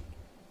dressed.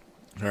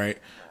 All right,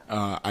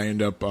 I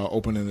end up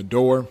opening the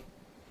door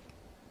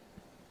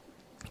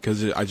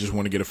because I just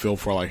want to get a feel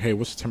for like, hey,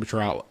 what's the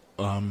temperature out?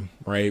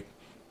 Right.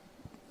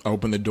 I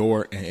open the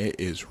door and it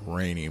is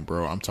raining,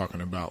 bro. I'm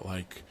talking about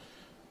like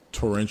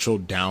torrential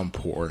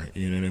downpour.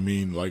 You know what I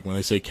mean? Like when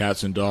they say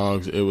cats and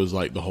dogs, it was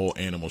like the whole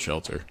animal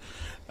shelter.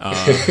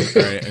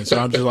 Right. And so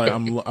I'm just like,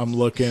 I'm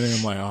looking and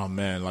I'm like, oh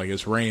man, like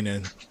it's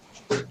raining.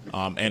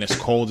 And it's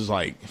cold. It's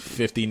like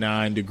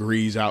 59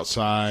 degrees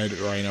outside.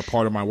 Right. And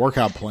part of my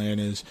workout plan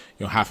is,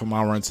 half a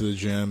mile run to the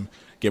gym,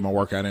 get my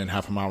workout in,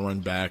 half a mile run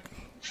back.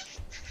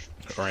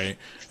 Right.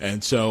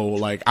 And so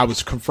like I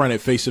was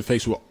confronted face to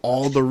face with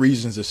all the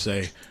reasons to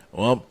say,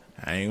 well,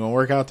 I ain't gonna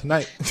work out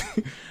tonight.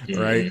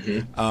 Right.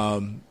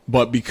 Mm-hmm.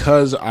 But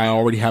because I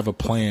already have a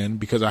plan,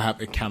 because I have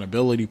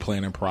accountability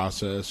plan and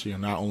process,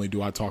 not only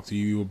do I talk to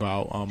you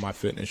about my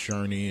fitness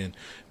journey and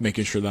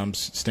making sure that I'm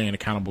staying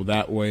accountable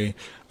that way.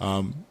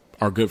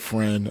 Our good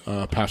friend,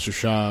 Pastor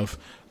Shav,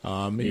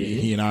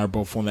 he and I are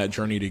both on that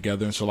journey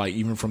together. And so like,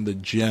 even from the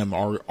gym,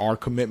 our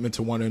commitment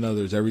to one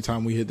another is every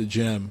time we hit the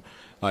gym,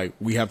 like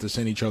we have to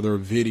send each other a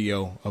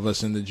video of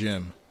us in the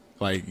gym,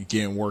 like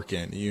getting work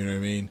in, you know what I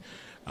mean?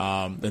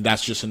 And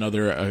that's just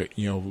another,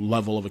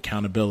 level of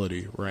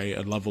accountability, right?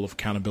 A level of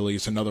accountability.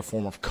 It's another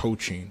form of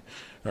coaching,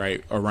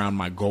 right? Around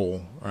my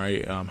goal,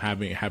 right?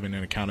 Having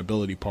an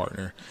accountability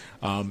partner.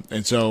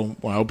 And so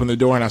when I opened the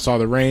door and I saw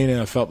the rain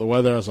and I felt the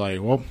weather, I was like,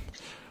 well,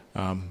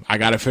 I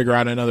got to figure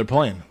out another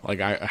plan. Like,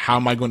 how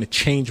am I going to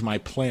change my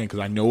plan? Because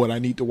I know what I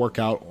need to work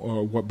out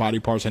or what body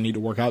parts I need to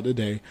work out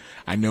today.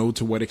 I know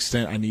to what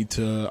extent I need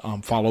to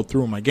follow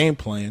through on my game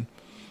plan.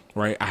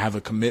 Right. I have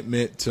a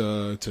commitment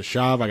to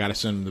Shav. I got to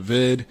send him the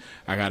vid.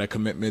 I got a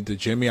commitment to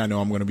Jimmy. I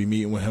know I'm going to be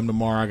meeting with him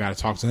tomorrow. I got to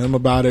talk to him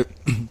about it.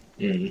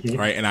 Mm-hmm.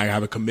 Right. And I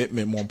have a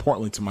commitment, more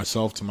importantly, to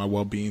myself, to my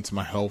well-being, to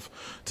my health,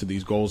 to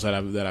these goals that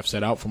I've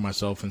set out for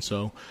myself. And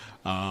so,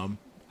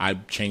 I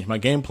changed my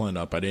game plan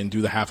up. I didn't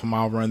do the half a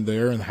mile run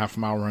there and the half a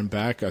mile run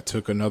back. I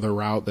took another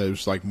route that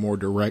was like more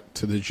direct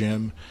to the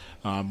gym.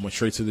 Went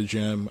straight to the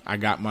gym. I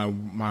got my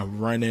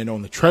run in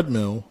on the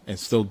treadmill and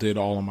still did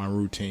all of my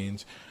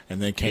routines,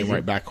 and then came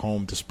right back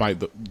home despite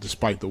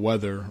the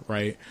weather.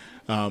 Right.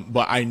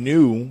 But I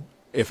knew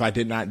if I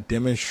did not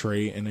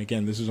demonstrate, and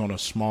again, this is on a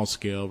small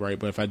scale, right?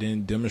 But if I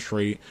didn't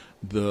demonstrate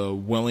the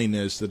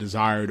willingness, the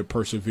desire to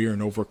persevere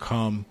and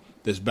overcome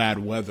this bad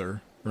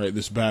weather, right?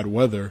 This bad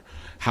weather,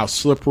 how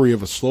slippery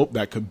of a slope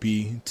that could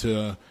be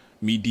to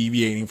me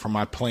deviating from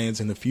my plans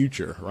in the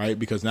future, right?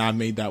 Because now I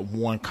made that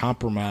one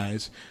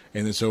compromise,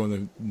 and then so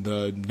in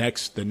the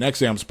next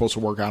day I'm supposed to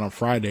work out on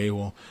Friday.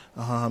 Well,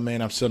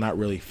 man, I'm still not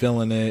really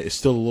feeling it. It's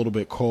still a little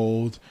bit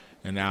cold,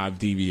 and now I've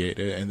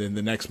deviated. And then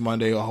the next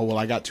Monday,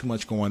 I got too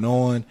much going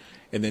on,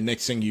 and then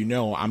next thing you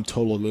know, I'm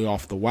totally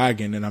off the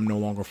wagon, and I'm no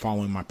longer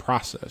following my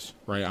process,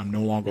 right? I'm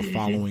no longer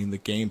following the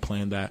game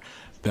plan that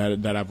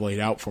I've laid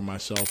out for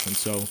myself. And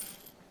so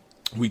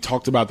we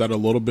talked about that a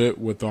little bit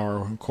with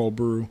our cold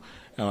brew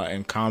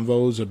and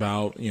convos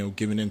about,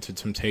 giving into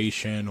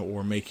temptation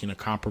or making a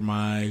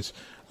compromise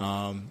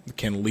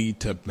can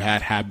lead to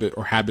bad habit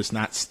or habits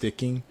not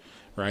sticking.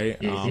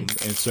 Right. And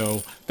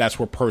so that's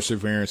where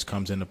perseverance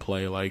comes into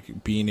play,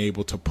 like being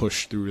able to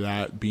push through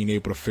that, being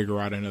able to figure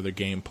out another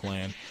game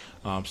plan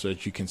so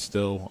that you can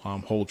still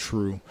hold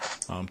true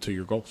to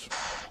your goals.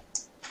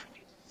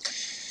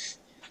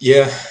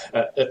 Yeah,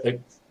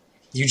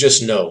 you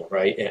just know,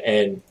 right?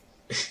 And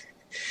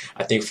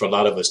I think for a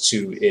lot of us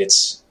too,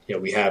 it's,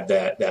 we have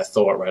that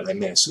thought, right? Like,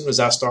 man, as soon as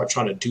I start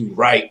trying to do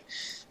right,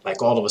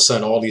 like all of a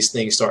sudden, all these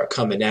things start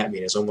coming at me.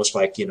 And it's almost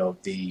like,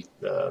 the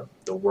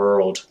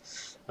world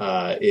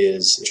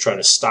is trying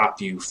to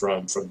stop you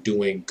from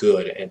doing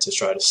good and to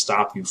try to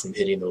stop you from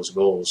hitting those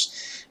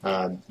goals.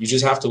 You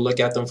just have to look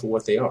at them for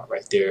what they are,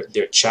 right?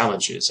 They're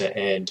challenges.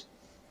 And,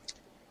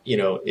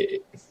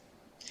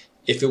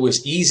 if it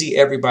was easy,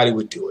 everybody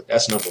would do it.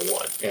 That's number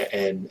one.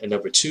 And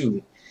number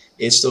two,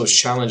 it's those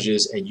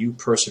challenges and you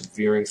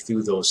persevering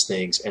through those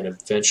things and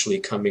eventually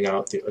coming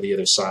out the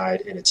other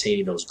side and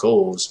attaining those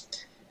goals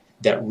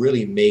that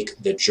really make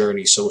the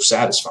journey so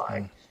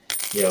satisfying,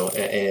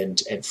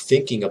 and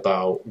thinking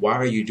about why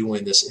are you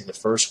doing this in the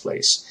first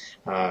place?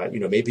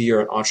 Maybe you're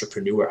an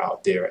entrepreneur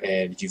out there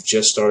and you've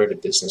just started a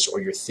business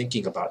or you're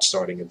thinking about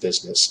starting a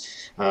business.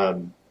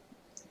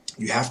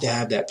 You have to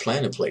have that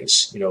plan in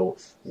place.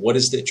 What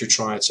is it you're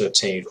trying to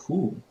obtain?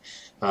 Who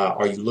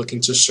are you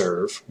looking to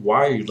serve?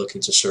 Why are you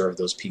looking to serve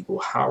those people?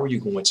 How are you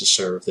going to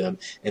serve them?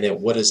 And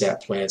then what is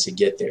that plan to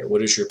get there?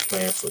 What is your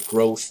plan for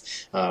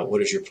growth?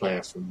 What is your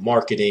plan for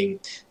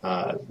marketing?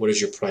 What is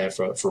your plan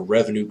for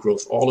revenue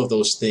growth? All of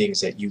those things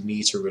that you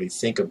need to really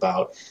think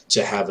about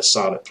to have a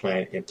solid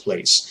plan in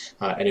place.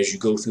 And as you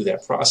go through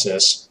that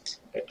process,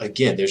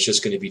 again, there's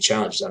just going to be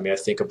challenges. I mean, I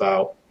think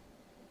about,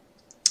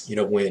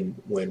 when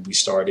we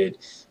started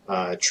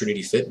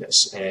Trinity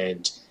Fitness.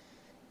 And,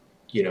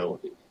 you know,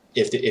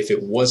 if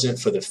it wasn't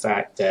for the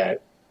fact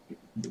that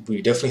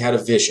we definitely had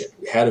a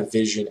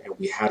vision, and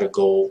we had a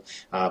goal,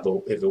 but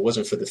if it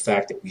wasn't for the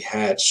fact that we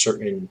had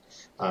certain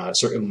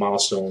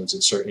milestones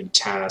and certain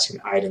tasks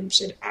and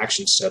items and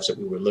action steps that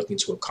we were looking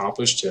to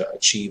accomplish to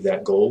achieve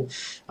that goal,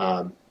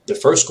 the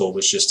first goal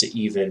was just to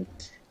even,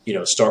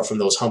 start from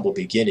those humble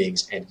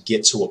beginnings and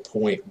get to a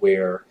point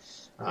where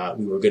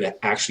we were going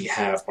to actually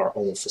have our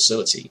own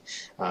facility.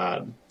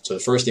 So the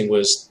first thing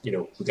was,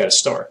 we got to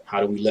start.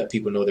 How do we let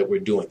people know that we're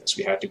doing this?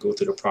 We had to go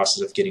through the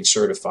process of getting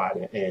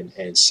certified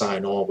and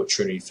sign on with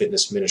Trinity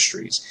Fitness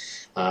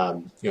Ministries.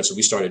 So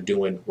we started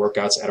doing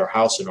workouts at our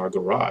house in our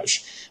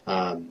garage.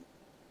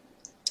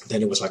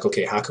 Then it was like,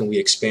 okay, how can we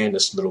expand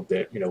this a little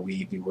bit?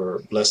 We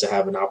were blessed to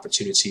have an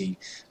opportunity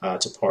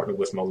to partner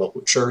with my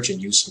local church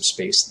and use some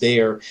space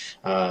there.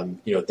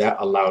 That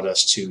allowed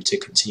us to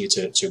continue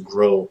to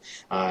grow.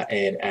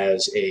 And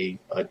as a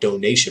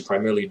donation,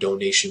 primarily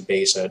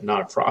donation-based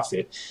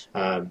nonprofit,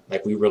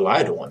 like we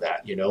relied on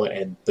that,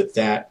 but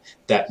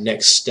that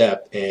next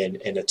step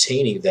and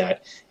attaining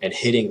that and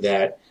hitting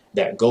that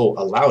goal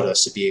allowed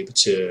us to be able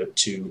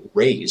to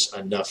raise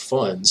enough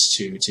funds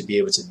to be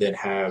able to then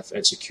have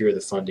and secure the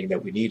funding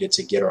that we needed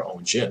to get our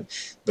own gym.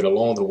 But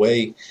along the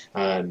way,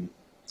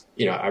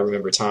 I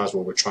remember times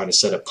where we're trying to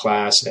set up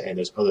class and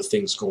there's other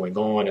things going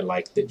on, and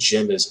like the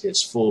gym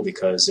is full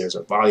because there's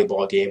a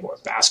volleyball game or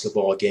a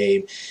basketball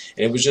game.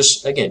 And it was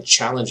just, again,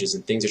 challenges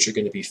and things that you're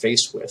going to be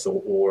faced with,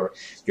 or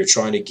you're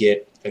trying to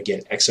get,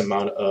 again, X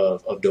amount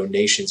of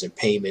donations and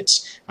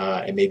payments,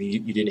 and maybe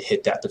you didn't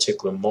hit that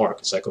particular mark.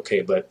 It's like,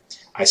 okay, but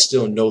I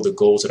still know the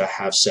goals that I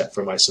have set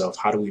for myself.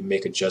 How do we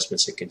make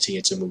adjustments and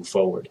continue to move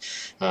forward?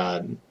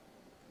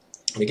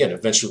 And again,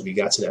 eventually we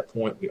got to that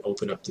point. We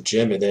opened up the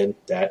gym, and then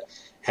that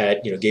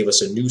gave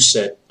us a new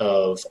set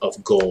of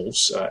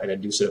goals and a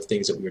new set of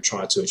things that we were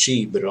trying to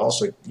achieve, but it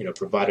also,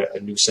 provided a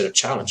new set of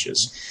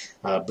challenges.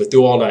 But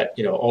through all that,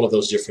 all of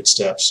those different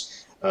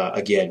steps,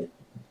 again,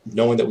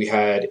 knowing that we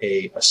had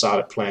a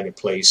solid plan in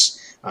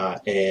place,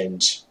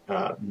 and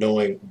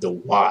knowing the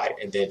why,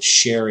 and then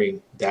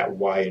sharing that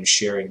why and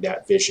sharing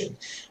that vision.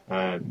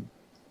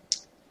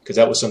 Because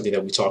that was something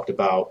that we talked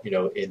about,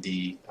 in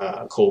the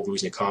Cold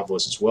Brews and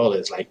Convos as well,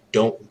 is like,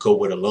 don't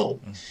go it alone.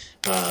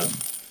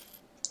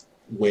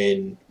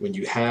 When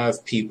you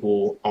have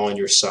people on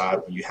your side,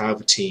 when you have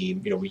a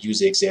team, we use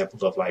the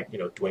example of like,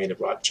 Dwayne The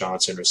Rock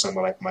Johnson or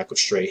someone like Michael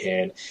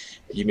Strahan.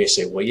 You may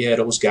say, well, yeah,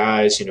 those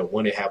guys,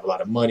 one, they have a lot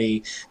of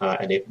money,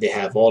 and they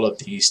have all of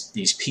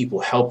these people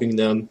helping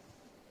them.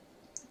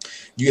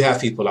 You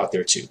have people out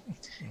there too.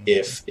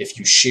 If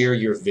you share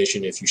your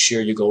vision, if you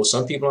share your goals,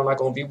 some people are not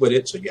going to be with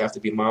it, so you have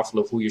to be mindful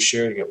of who you're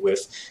sharing it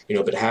with,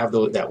 but have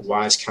that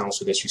wise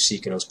counsel that you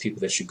seek and those people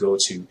that you go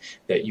to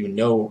that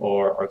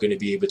are going to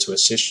be able to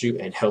assist you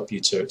and help you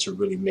to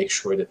really make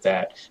sure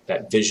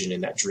that vision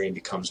and that dream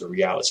becomes a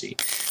reality.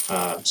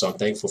 So I'm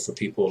thankful for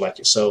people like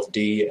yourself,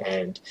 Dee,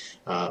 and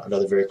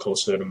another very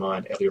close friend of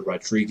mine, Elliot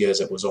Rodriguez,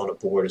 that was on the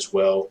board as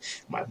well.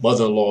 My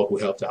mother-in-law who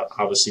helped out,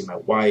 obviously my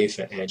wife,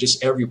 and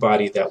just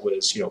everybody that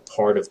was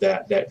part of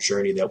that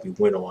journey that we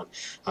went on.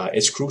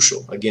 It's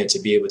crucial, again, to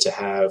be able to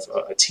have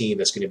a team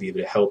that's going to be able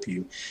to help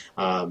you,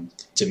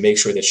 to make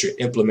sure that you're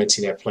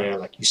implementing that plan,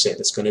 like you said,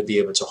 that's going to be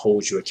able to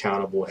hold you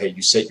accountable. Hey,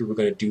 you said you were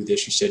going to do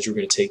this. You said you were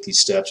going to take these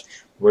steps.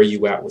 Where are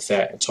you at with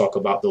that? And talk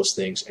about those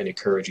things and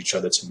encourage each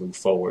other to move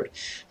forward.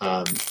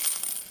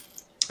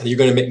 And you're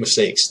going to make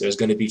mistakes. There's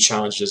going to be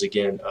challenges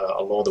again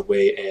along the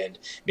way, and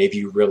maybe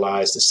you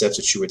realize the steps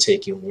that you were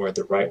taking weren't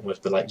the right ones.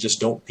 But just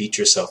don't beat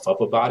yourself up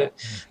about it.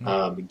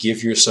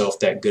 Give yourself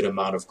that good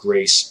amount of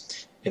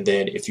grace, and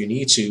then if you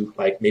need to,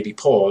 maybe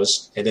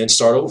pause and then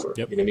start over.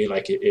 Yep. You know what I mean?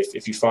 Like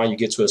if you find you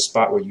get to a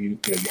spot where you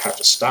have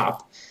to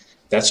stop,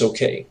 that's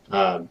okay.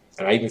 And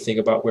I even think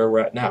about where we're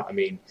at now. I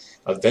mean,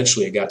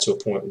 eventually it got to a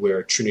point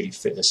where Trinity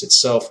Fitness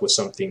itself was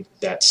something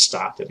that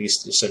stopped, at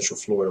least the Central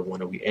Florida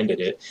one, and we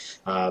ended it.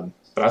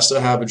 But I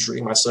still have a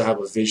dream. I still have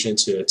a vision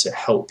to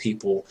help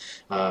people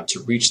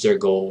to reach their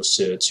goals,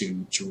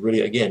 to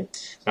really, again,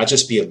 not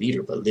just be a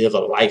leader, but live a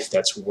life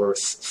that's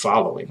worth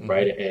following,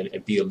 right?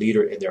 And be a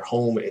leader in their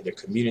home, in their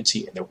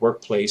community, in their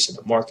workplace, in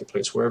the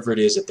marketplace, wherever it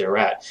is that they're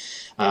at.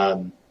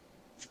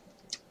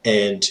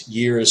 And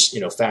years,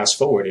 fast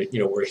forward,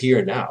 we're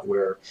here now.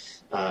 We're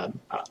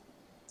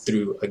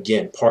through,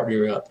 again,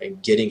 partnering up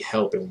and getting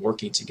help and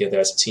working together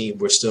as a team,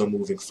 we're still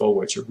moving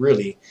forward to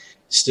really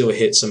still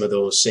hit some of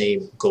those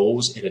same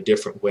goals in a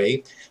different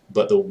way.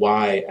 But the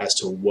why as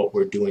to what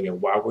we're doing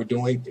and why we're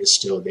doing is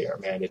still there,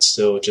 man. It's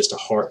still just a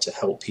heart to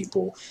help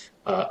people,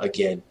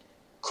 again,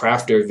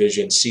 craft their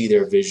vision, see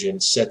their vision,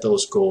 set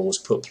those goals,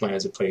 put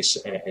plans in place,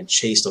 and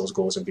chase those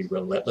goals and be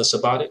relentless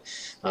about it,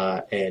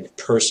 and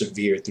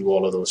persevere through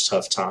all of those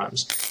tough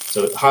times.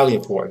 So highly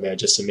important, man,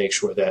 just to make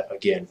sure that,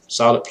 again,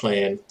 solid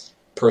plan,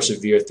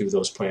 persevere through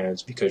those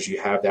plans because you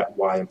have that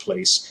why in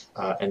place,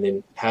 and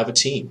then have a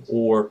team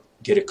or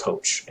get a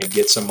coach and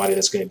get somebody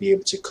that's going to be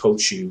able to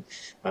coach you,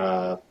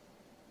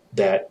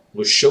 that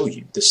will show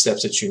you the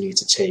steps that you need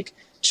to take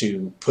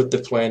to put the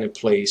plan in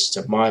place,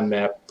 to mind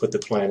map, put the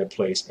plan in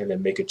place, and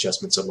then make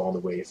adjustments along the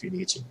way if you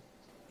need to.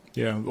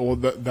 Yeah, well,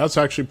 that's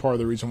actually part of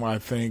the reason why I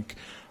think,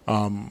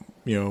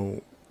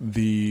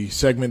 the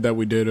segment that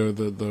we did, or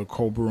the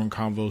Cold Brew and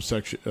Convo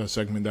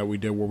segment that we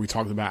did, where we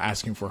talked about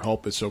asking for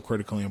help, is so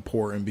critically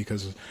important,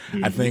 because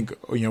I think,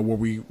 where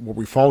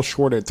we fall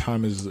short at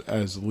times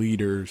as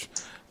leaders.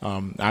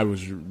 I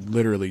was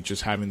literally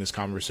just having this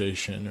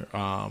conversation,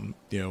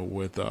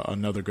 with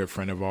another good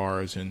friend of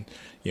ours, and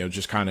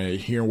just kind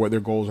of hearing what their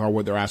goals are,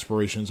 what their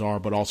aspirations are,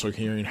 but also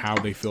hearing how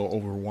they feel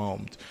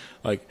overwhelmed.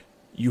 Like,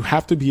 you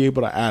have to be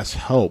able to ask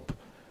help,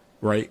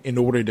 right, in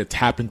order to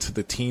tap into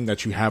the team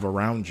that you have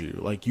around you.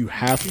 Like, you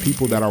have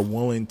people that are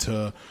willing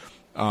to,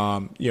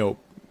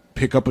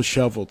 pick up a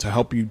shovel, to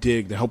help you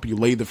dig, to help you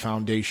lay the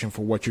foundation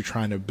for what you're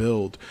trying to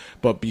build.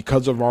 But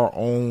because of our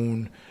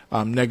own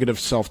negative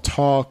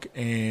self-talk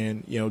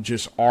and,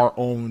 just our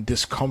own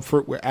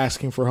discomfort with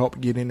asking for help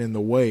getting in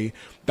the way,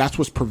 that's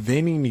what's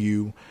preventing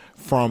you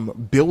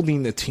from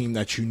building the team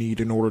that you need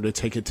in order to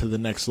take it to the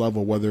next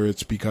level, whether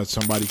it's because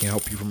somebody can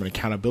help you from an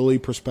accountability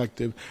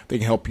perspective, they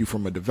can help you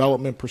from a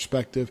development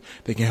perspective,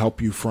 they can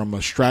help you from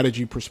a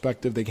strategy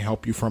perspective, they can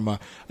help you from a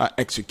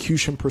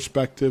execution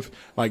perspective.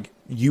 Like,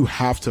 you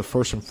have to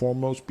first and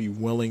foremost be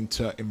willing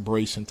to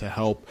embrace and to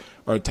help,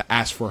 or to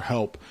ask for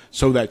help,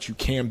 so that you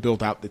can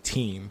build out the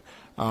team.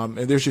 And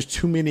there's just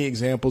too many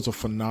examples of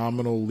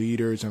phenomenal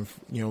leaders and,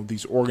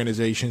 these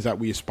organizations that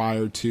we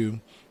aspire to,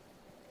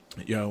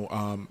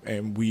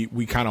 and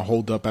we kind of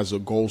hold up as a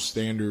gold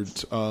standard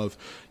of,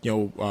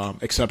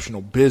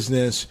 exceptional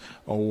business,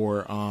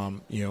 or,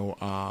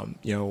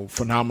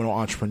 phenomenal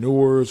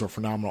entrepreneurs or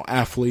phenomenal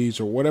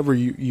athletes, or whatever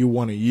you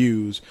want to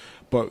use.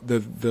 But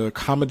the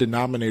common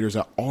denominator is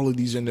that all of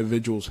these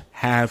individuals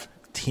have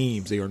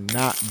teams. They are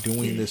not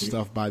doing this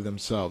stuff by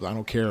themselves. I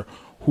don't care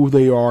who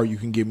they are. You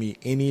can give me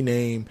any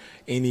name,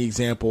 any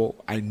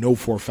example. I know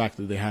for a fact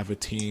that they have a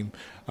team.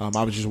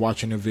 I was just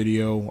watching a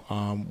video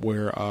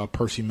where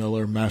Percy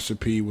Miller, Master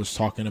P, was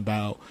talking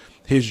about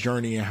his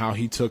journey and how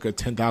he took a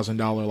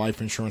 $10,000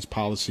 life insurance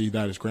policy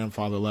that his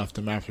grandfather left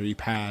him after he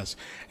passed,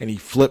 and he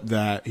flipped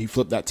that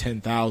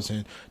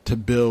 $10,000 to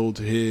build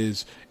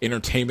his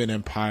entertainment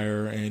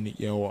empire. And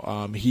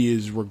he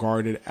is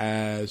regarded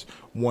as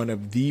one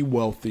of the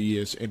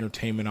wealthiest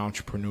entertainment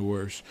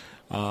entrepreneurs,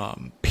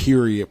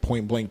 period,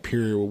 point blank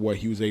period, with what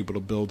he was able to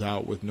build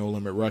out with No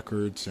Limit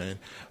Records, and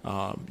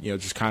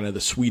just kind of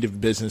the suite of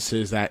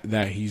businesses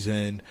that he's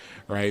in,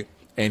 right?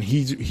 And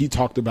he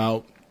talked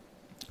about,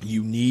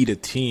 you need a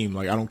team.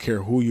 Like, I don't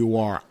care who you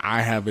are,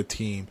 I have a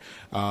team.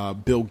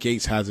 Bill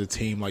Gates has a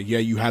team. Like, yeah,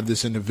 you have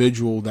this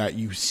individual that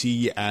you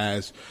see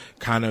as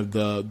kind of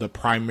the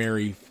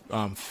primary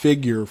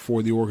figure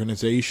for the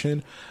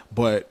organization,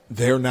 but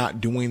they're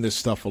not doing this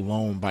stuff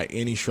alone by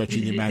any stretch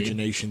of the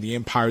imagination. The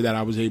empire that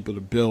I was able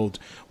to build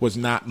was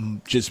not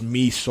just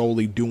me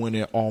solely doing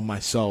it all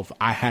myself.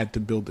 I had to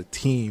build a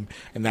team,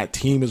 and that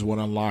team is what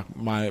unlocked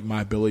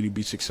my ability to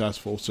be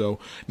successful. So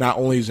not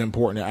only is it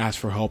important to ask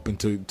for help and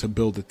to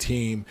build a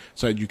team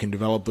so that you can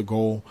develop the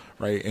goal,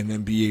 right, and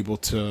then be able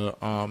to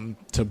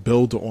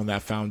build on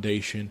that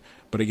foundation,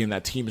 but again,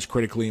 that team is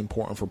critically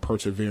important for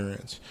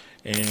perseverance.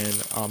 And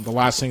the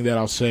last thing that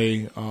I'll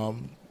say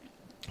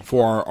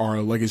for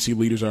our legacy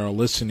leaders that are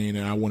listening,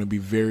 and I want to be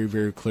very,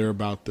 very clear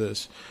about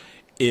this,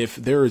 if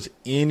there is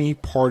any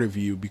part of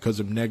you, because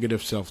of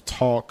negative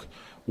self-talk,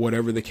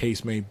 whatever the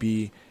case may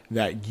be,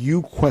 that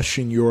you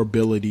question your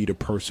ability to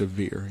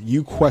persevere,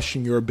 you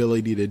question your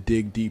ability to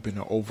dig deep and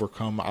to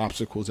overcome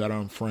obstacles that are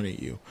in front of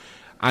you,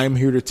 I am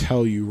here to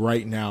tell you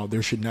right now,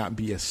 there should not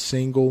be a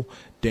single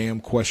damn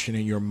question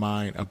in your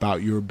mind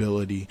about your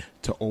ability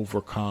to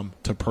overcome,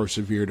 to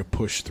persevere, to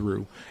push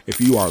through. If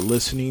you are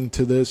listening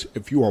to this,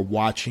 if you are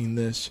watching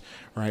this,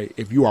 right,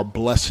 if you are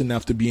blessed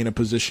enough to be in a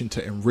position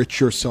to enrich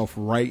yourself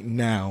right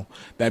now,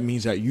 that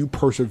means that you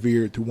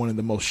persevered through one of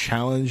the most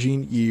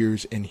challenging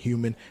years in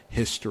human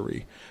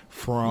history,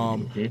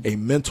 from a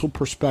mental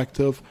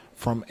perspective,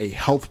 from a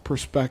health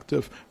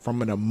perspective,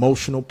 from an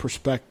emotional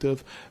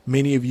perspective.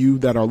 Many of you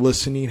that are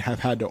listening have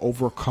had to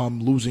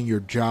overcome losing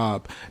your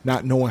job,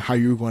 not knowing how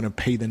you're going to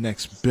pay the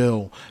next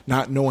bill,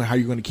 not knowing how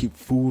you're going to keep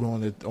food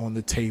on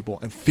the table,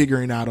 and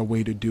figuring out a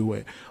way to do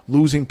it.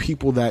 Losing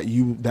people that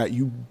you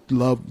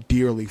love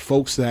dearly,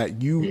 folks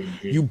that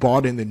you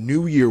bought in the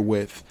new year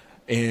with,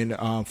 and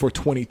for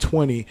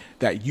 2020,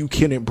 that you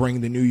couldn't bring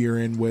the new year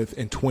in with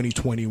in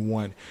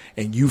 2021,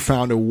 and you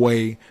found a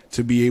way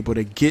to be able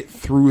to get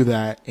through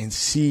that and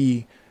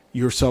see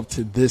yourself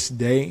to this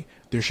day.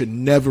 There should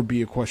never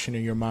be a question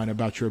in your mind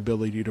about your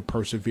ability to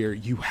persevere.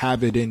 You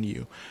have it in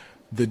you.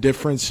 The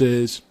difference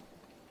is,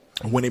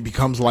 when it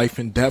becomes life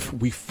and death,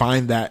 we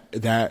find that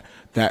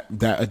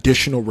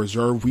additional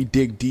reserve. We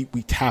dig deep,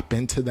 we tap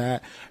into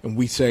that, and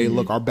we say,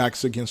 look, our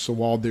back's against the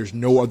wall. There's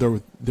no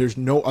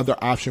other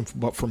option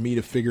but for me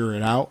to figure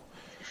it out.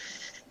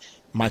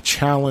 My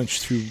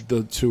challenge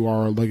to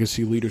our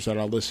legacy leaders that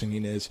are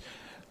listening is,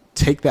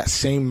 take that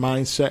same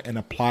mindset and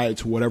apply it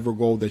to whatever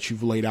goal that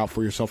you've laid out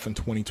for yourself in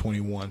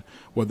 2021,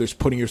 whether it's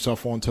putting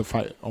yourself onto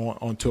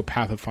a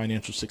path of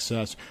financial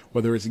success,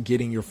 whether it's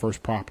getting your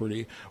first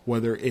property,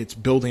 whether it's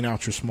building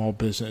out your small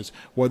business,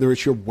 whether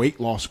it's your weight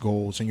loss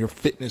goals and your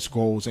fitness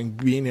goals and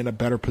being in a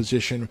better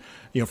position,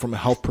 from a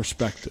health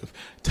perspective.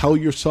 Tell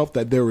yourself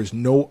that there is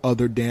no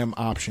other damn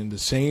option. The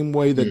same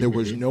way that there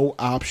was no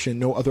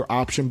other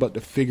option but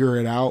to figure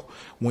it out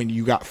when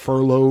you got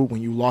furloughed,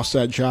 when you lost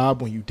that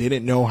job, when you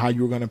didn't know how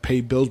you were going to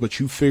pay bills, but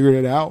you figured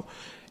it out.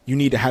 You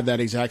need to have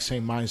that exact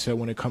same mindset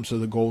when it comes to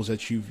the goals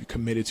that you've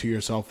committed to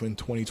yourself in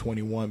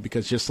 2021,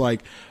 because just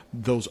like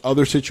those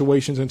other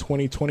situations in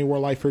 2020 were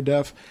life or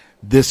death,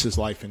 this is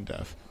life and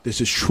death.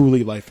 This is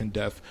truly life and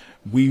death.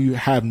 We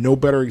have no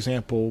better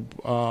example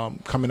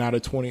coming out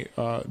of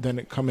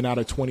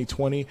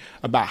 2020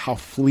 about how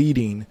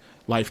fleeting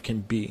life can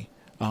be,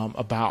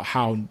 about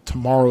how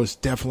tomorrow is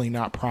definitely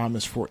not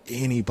promised for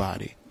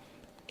anybody.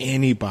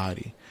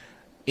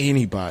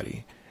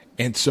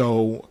 And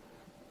so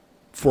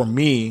for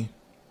me,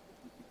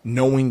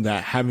 knowing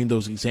that, having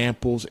those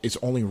examples, it's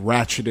only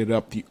ratcheted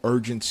up the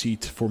urgency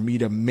for me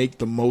to make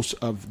the most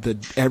of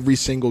every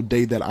single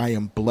day that I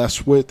am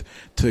blessed with,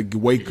 to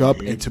wake up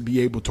and to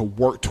be able to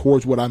work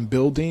towards what I'm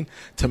building,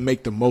 to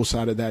make the most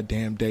out of that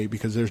damn day,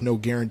 because there's no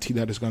guarantee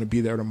that it's going to be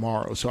there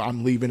tomorrow. So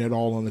I'm leaving it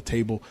all on the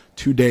table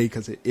today,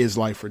 because it is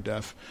life or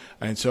death.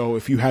 And so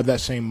if you have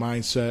that same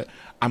mindset,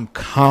 I'm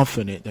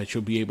confident that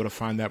you'll be able to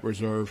find that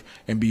reserve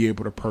and be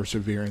able to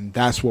persevere. And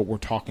that's what we're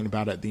talking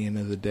about at the end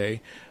of the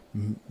day.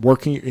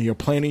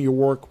 Planning your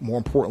work, more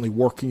importantly,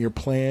 working your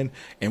plan.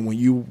 And when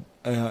you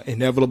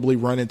inevitably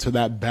run into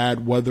that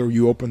bad weather,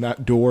 you open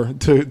that door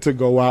to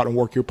go out and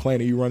work your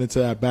plan, and you run into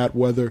that bad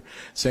weather,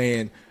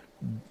 saying,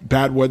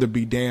 bad weather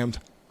be damned,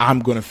 I'm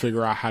going to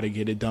figure out how to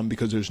get it done,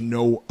 because there's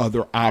no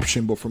other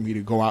option but for me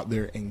to go out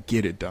there and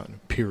get it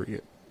done,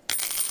 period.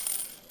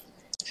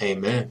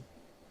 Amen.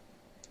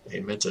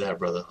 Amen to that,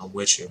 brother. I'm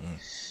with you.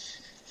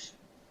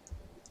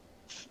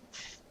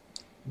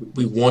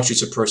 We want you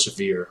to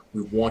persevere.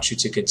 We want you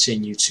to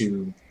continue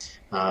to,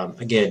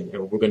 again,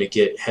 we're going to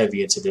get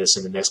heavy into this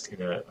in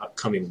the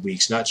upcoming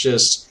weeks, not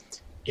just,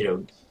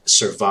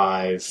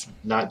 survive,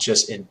 not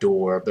just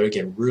endure, but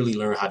again, really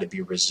learn how to be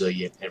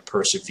resilient and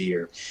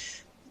persevere.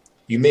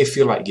 You may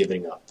feel like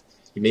giving up.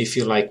 You may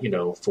feel like,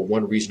 for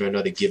one reason or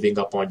another, giving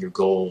up on your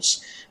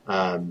goals.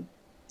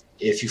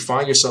 If you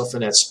find yourself in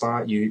that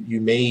spot,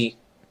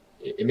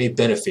 it may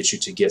benefit you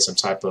to get some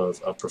type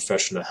of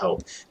professional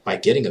help by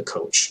getting a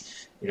coach.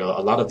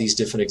 A lot of these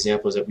different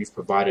examples that we've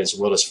provided, as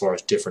well as far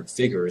as different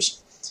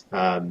figures,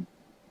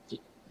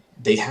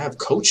 they have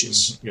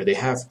coaches. They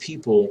have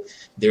people.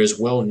 There's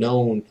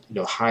well-known,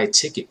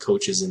 high-ticket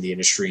coaches in the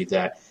industry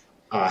that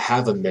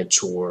have a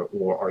mentor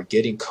or are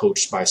getting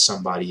coached by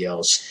somebody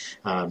else.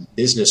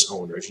 Business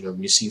owners,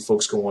 when you see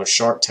folks go on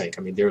Shark Tank,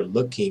 they're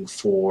looking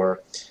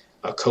for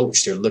a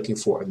coach. They're looking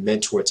for a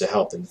mentor to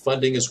help them,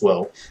 funding as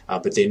well,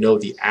 but they know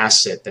the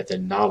asset, that the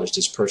knowledge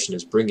this person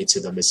is bringing to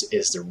them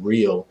is the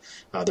real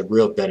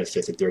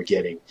benefit that they're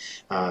getting.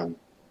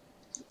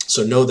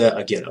 So know that,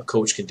 again, a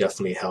coach can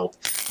definitely help.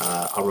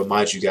 I'll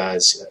remind you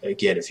guys,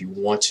 again, if you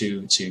want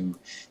to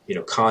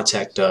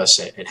contact us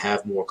and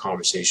have more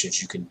conversations,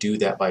 you can do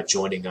that by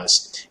joining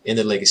us in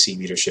the Legacy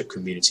Leadership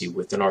community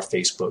within our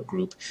Facebook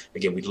group.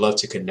 Again, we'd love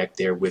to connect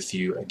there with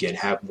you. Again,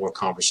 have more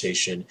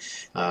conversation,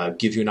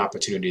 give you an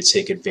opportunity to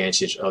take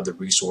advantage of the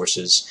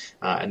resources,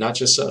 and not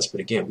just us,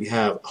 but again, we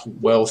have a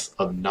wealth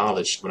of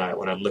knowledge. When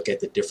I look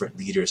at the different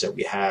leaders that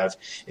we have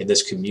in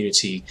this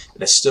community,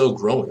 that's still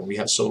growing. We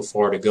have so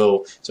far to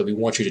go, so we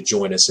want you to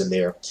join us in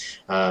there.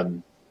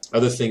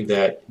 Other thing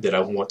that I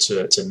want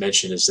to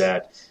mention is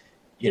that,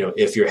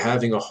 if you're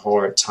having a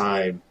hard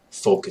time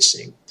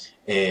focusing,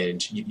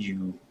 and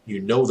you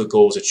know the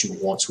goals that you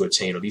want to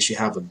attain, at least you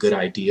have a good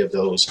idea of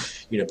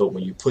those, but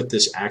when you put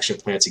this action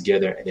plan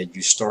together and then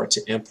you start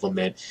to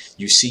implement,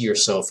 you see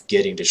yourself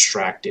getting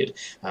distracted.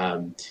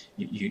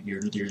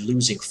 You're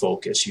losing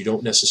focus. You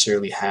don't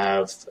necessarily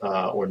have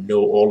or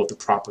know all of the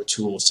proper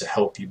tools to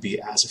help you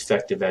be as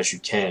effective as you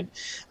can.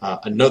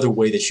 Another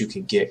way that you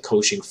can get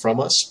coaching from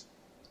us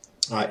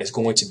is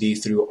going to be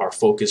through our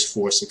Focus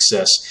for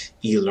Success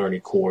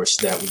e-learning course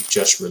that we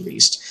just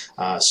released.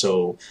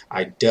 So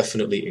I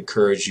definitely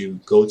encourage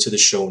you, go to the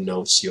show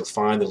notes. You'll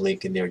find the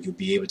link in there. You'll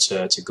be able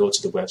to go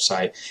to the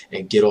website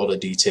and get all the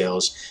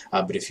details.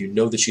 But if you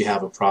know that you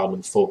have a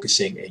problem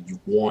focusing and you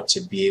want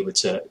to be able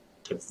to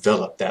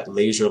develop that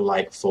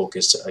laser-like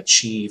focus to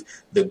achieve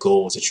the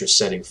goals that you're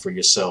setting for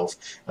yourself,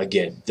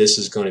 again, this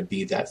is going to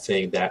be that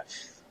thing that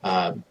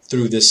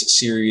through this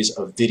series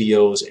of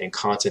videos and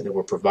content that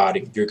we're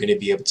providing, you're going to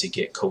be able to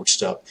get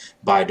coached up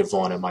by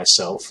Devon and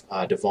myself.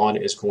 Devon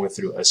is going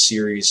through a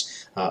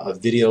series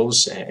of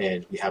videos,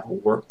 and we have a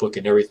workbook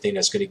and everything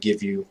that's going to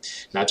give you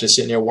not just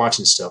sitting there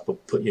watching stuff, but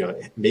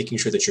making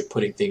sure that you're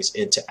putting things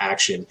into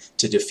action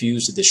to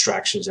diffuse the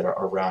distractions that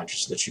are around you,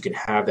 so that you can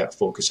have that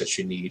focus that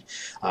you need.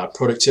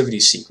 Productivity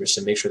secrets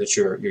to make sure that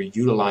you're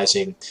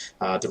utilizing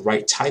the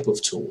right type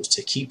of tools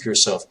to keep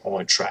yourself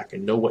on track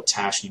and know what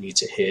tasks you need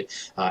to hit,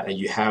 and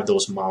you have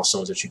those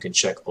milestones that you can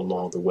check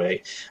along the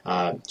way.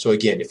 So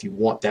again, if you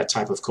want that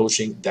type of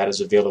coaching, that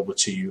is available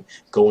to you.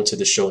 Go into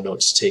the show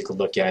notes, take a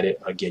look at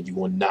it. Again, you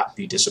will not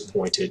be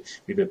disappointed.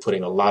 We've been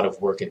putting a lot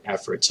of work and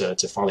effort to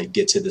finally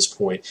get to this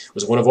point. It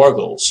was one of our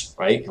goals,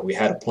 right? And we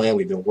had a plan.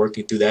 We've been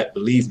working through that.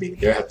 Believe me,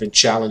 there have been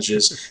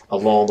challenges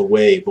along the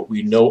way, but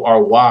we know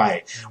our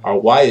why. Our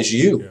why is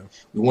you.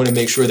 We want to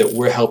make sure that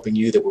we're helping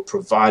you, that we're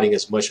providing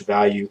as much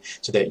value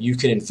so that you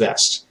can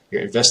invest.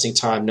 You're investing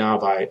time now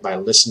by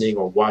listening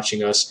or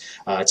watching us.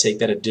 Take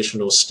that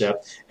additional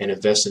step and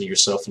invest in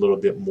yourself a little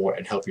bit more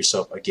and help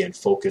yourself, again,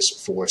 focus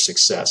for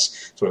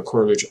success. So I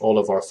encourage all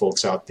of our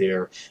folks out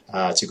there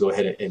to go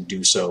ahead and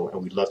do so.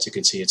 And we'd love to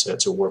continue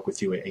to work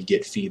with you and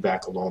get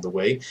feedback along the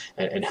way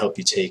and help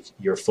you take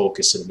your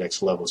focus to the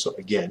next level. So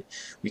again,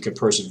 we can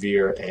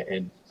persevere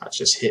and not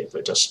just hit,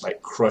 but just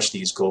like crush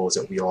these goals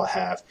that we all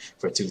have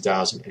for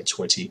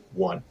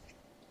 2021.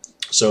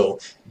 So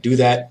do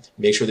that.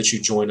 Make sure that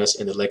you join us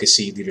in the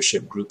Legacy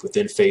Leadership Group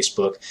within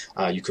Facebook.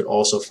 You could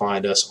also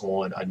find us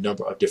on a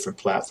number of different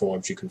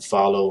platforms. You can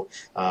follow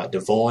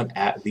Devon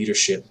at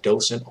Leadership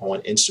Docent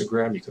on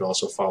Instagram. You can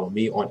also follow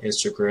me on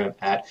Instagram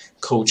at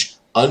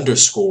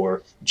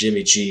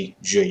Coach_Jimmy G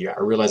Jr.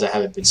 I realize I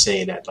haven't been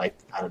saying that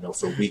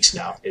for weeks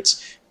now.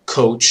 It's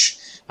Coach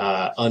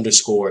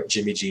 _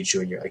 Jimmy G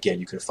Jr. Again,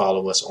 you can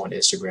follow us on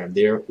Instagram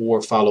there,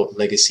 or follow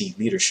Legacy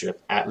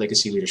Leadership at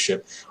Legacy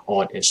Leadership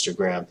on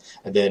Instagram.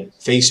 And then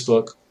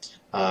Facebook,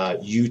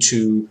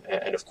 YouTube,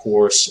 and of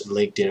course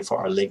LinkedIn for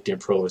our LinkedIn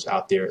pros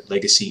out there,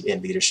 Legacy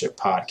and Leadership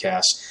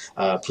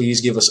Podcast.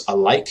 Please give us a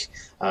like.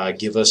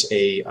 Give us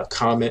a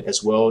comment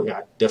as well.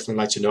 I'd definitely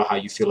like to know how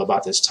you feel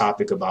about this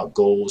topic about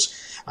goals,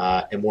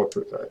 and more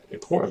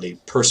importantly,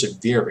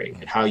 persevering,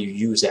 and how you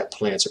use that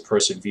plan to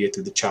persevere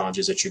through the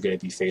challenges that you're going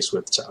to be faced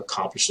with to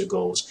accomplish the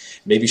goals.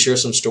 Maybe share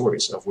some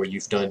stories of where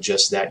you've done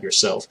just that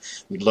yourself.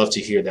 We'd love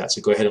to hear that.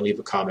 So go ahead and leave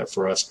a comment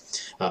for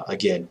us.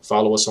 Again,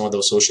 follow us on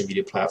those social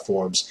media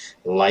platforms,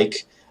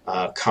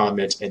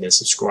 comment, and then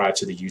subscribe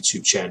to the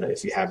YouTube channel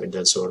if you haven't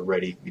done so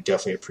already. We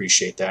definitely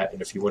appreciate that.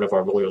 And if you're one of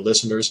our loyal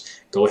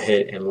listeners, go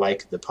ahead and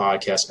like the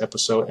podcast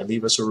episode and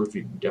leave us a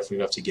review. We definitely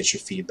love to get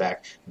your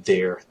feedback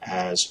there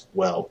as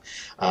well.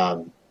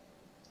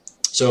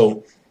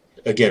 So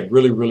again,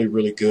 really, really,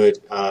 really good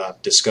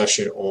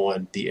discussion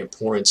on the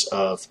importance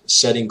of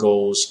setting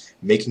goals,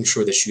 making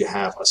sure that you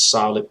have a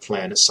solid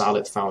plan, a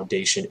solid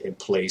foundation in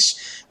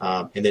place,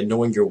 and then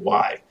knowing your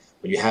why.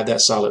 When you have that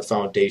solid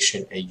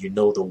foundation and you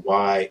know the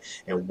why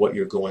and what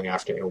you're going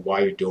after and why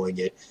you're doing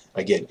it,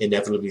 again,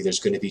 inevitably there's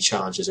going to be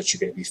challenges that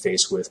you're going to be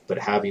faced with, but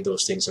having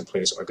those things in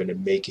place are going to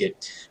make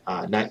it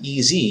not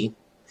easy,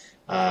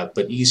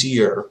 but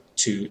easier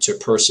to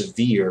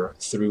persevere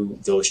through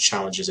those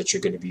challenges that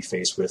you're going to be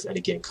faced with, and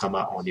again, come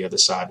out on the other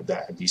side of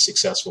that and be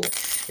successful.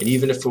 And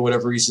even if for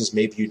whatever reasons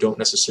maybe you don't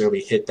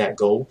necessarily hit that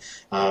goal,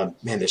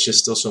 there's just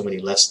still so many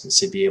lessons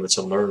to be able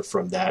to learn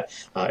from that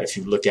if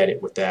you look at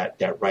it with that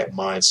right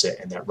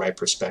mindset and that right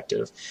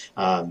perspective.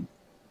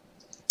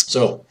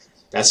 So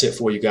that's it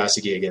for you guys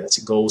to get. Again, that's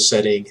goal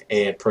setting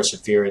and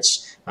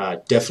perseverance.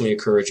 Definitely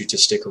encourage you to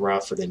stick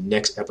around for the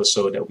next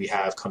episode that we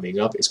have coming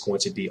up. It's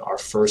going to be our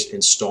first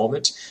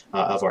installment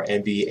of our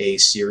MBA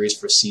series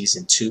for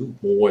season 2,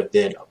 More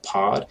Than a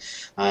Pod.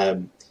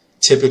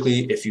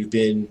 Typically, if you've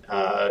been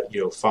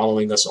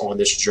following us on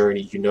this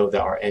journey, you know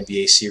that our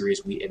MBA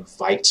series, we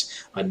invite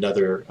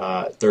another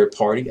third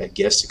party, a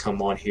guest, to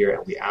come on here,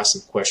 and we ask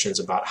them questions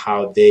about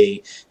how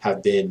they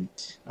have been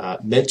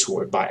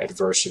mentored by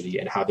adversity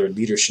and how their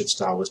leadership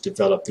style was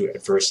developed through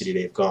adversity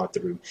they've gone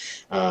through.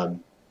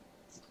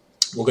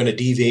 We're going to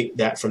deviate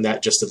from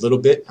that just a little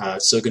bit.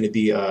 It's still going to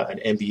be an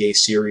MBA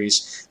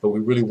series, but we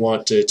really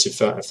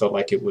felt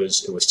like it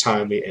was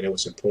timely and it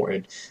was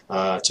important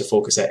to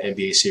focus that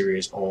MBA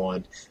series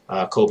on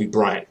Kobe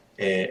Bryant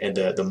and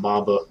the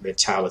Mamba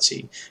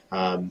mentality.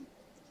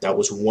 That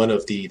was one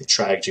of the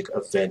tragic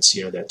events,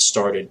 that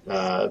started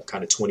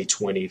kind of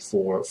 2020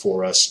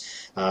 for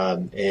us.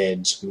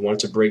 And we wanted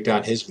to break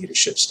down his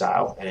leadership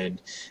style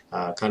and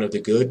kind of the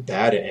good,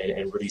 bad,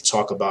 and really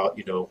talk about,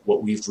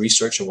 what we've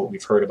researched and what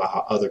we've heard about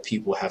how other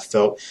people have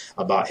felt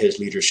about his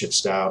leadership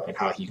style and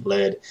how he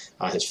led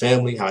his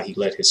family, how he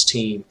led his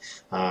team,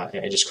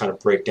 and just kind of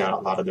break down a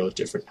lot of those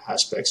different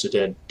aspects. So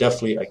then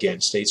definitely, again,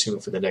 stay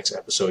tuned for the next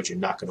episode. You're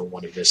not going to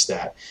want to miss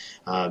that.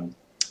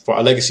 for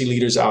our legacy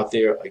leaders out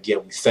there, again,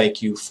 we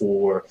thank you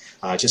for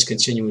just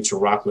continuing to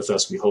rock with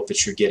us. We hope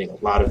that you're getting a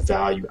lot of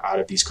value out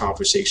of these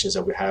conversations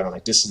that we're having.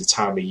 Like, this is the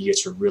time of year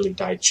to really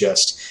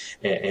digest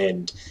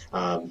and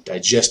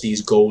digest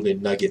these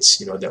golden nuggets,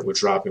 that we're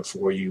dropping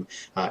for you,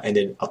 and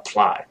then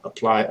apply,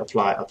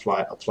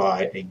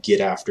 and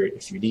get after it.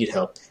 If you need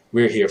help,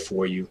 we're here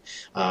for you.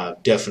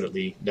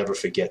 Definitely never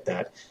forget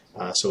that.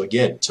 So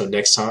again, until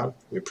next time,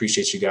 we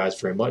appreciate you guys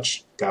very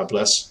much. God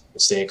bless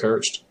and stay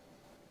encouraged.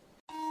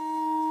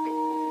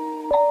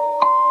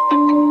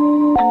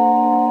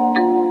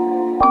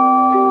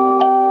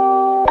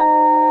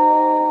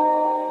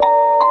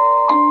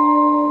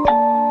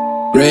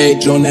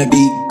 Rage on that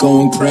beat,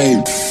 going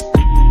crazy.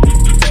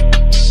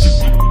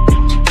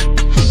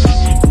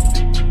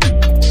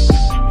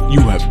 You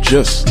have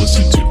just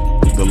listened to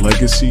the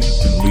Legacy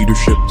and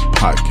Leadership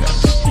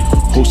Podcast,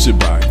 hosted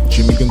by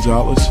Jimmy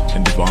Gonzalez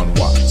and Devon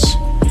Watts.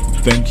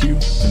 Thank you,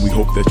 and we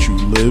hope that you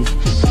live,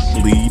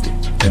 lead,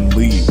 and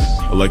leave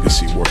a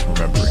legacy worth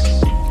remembering.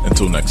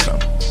 Until next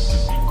time.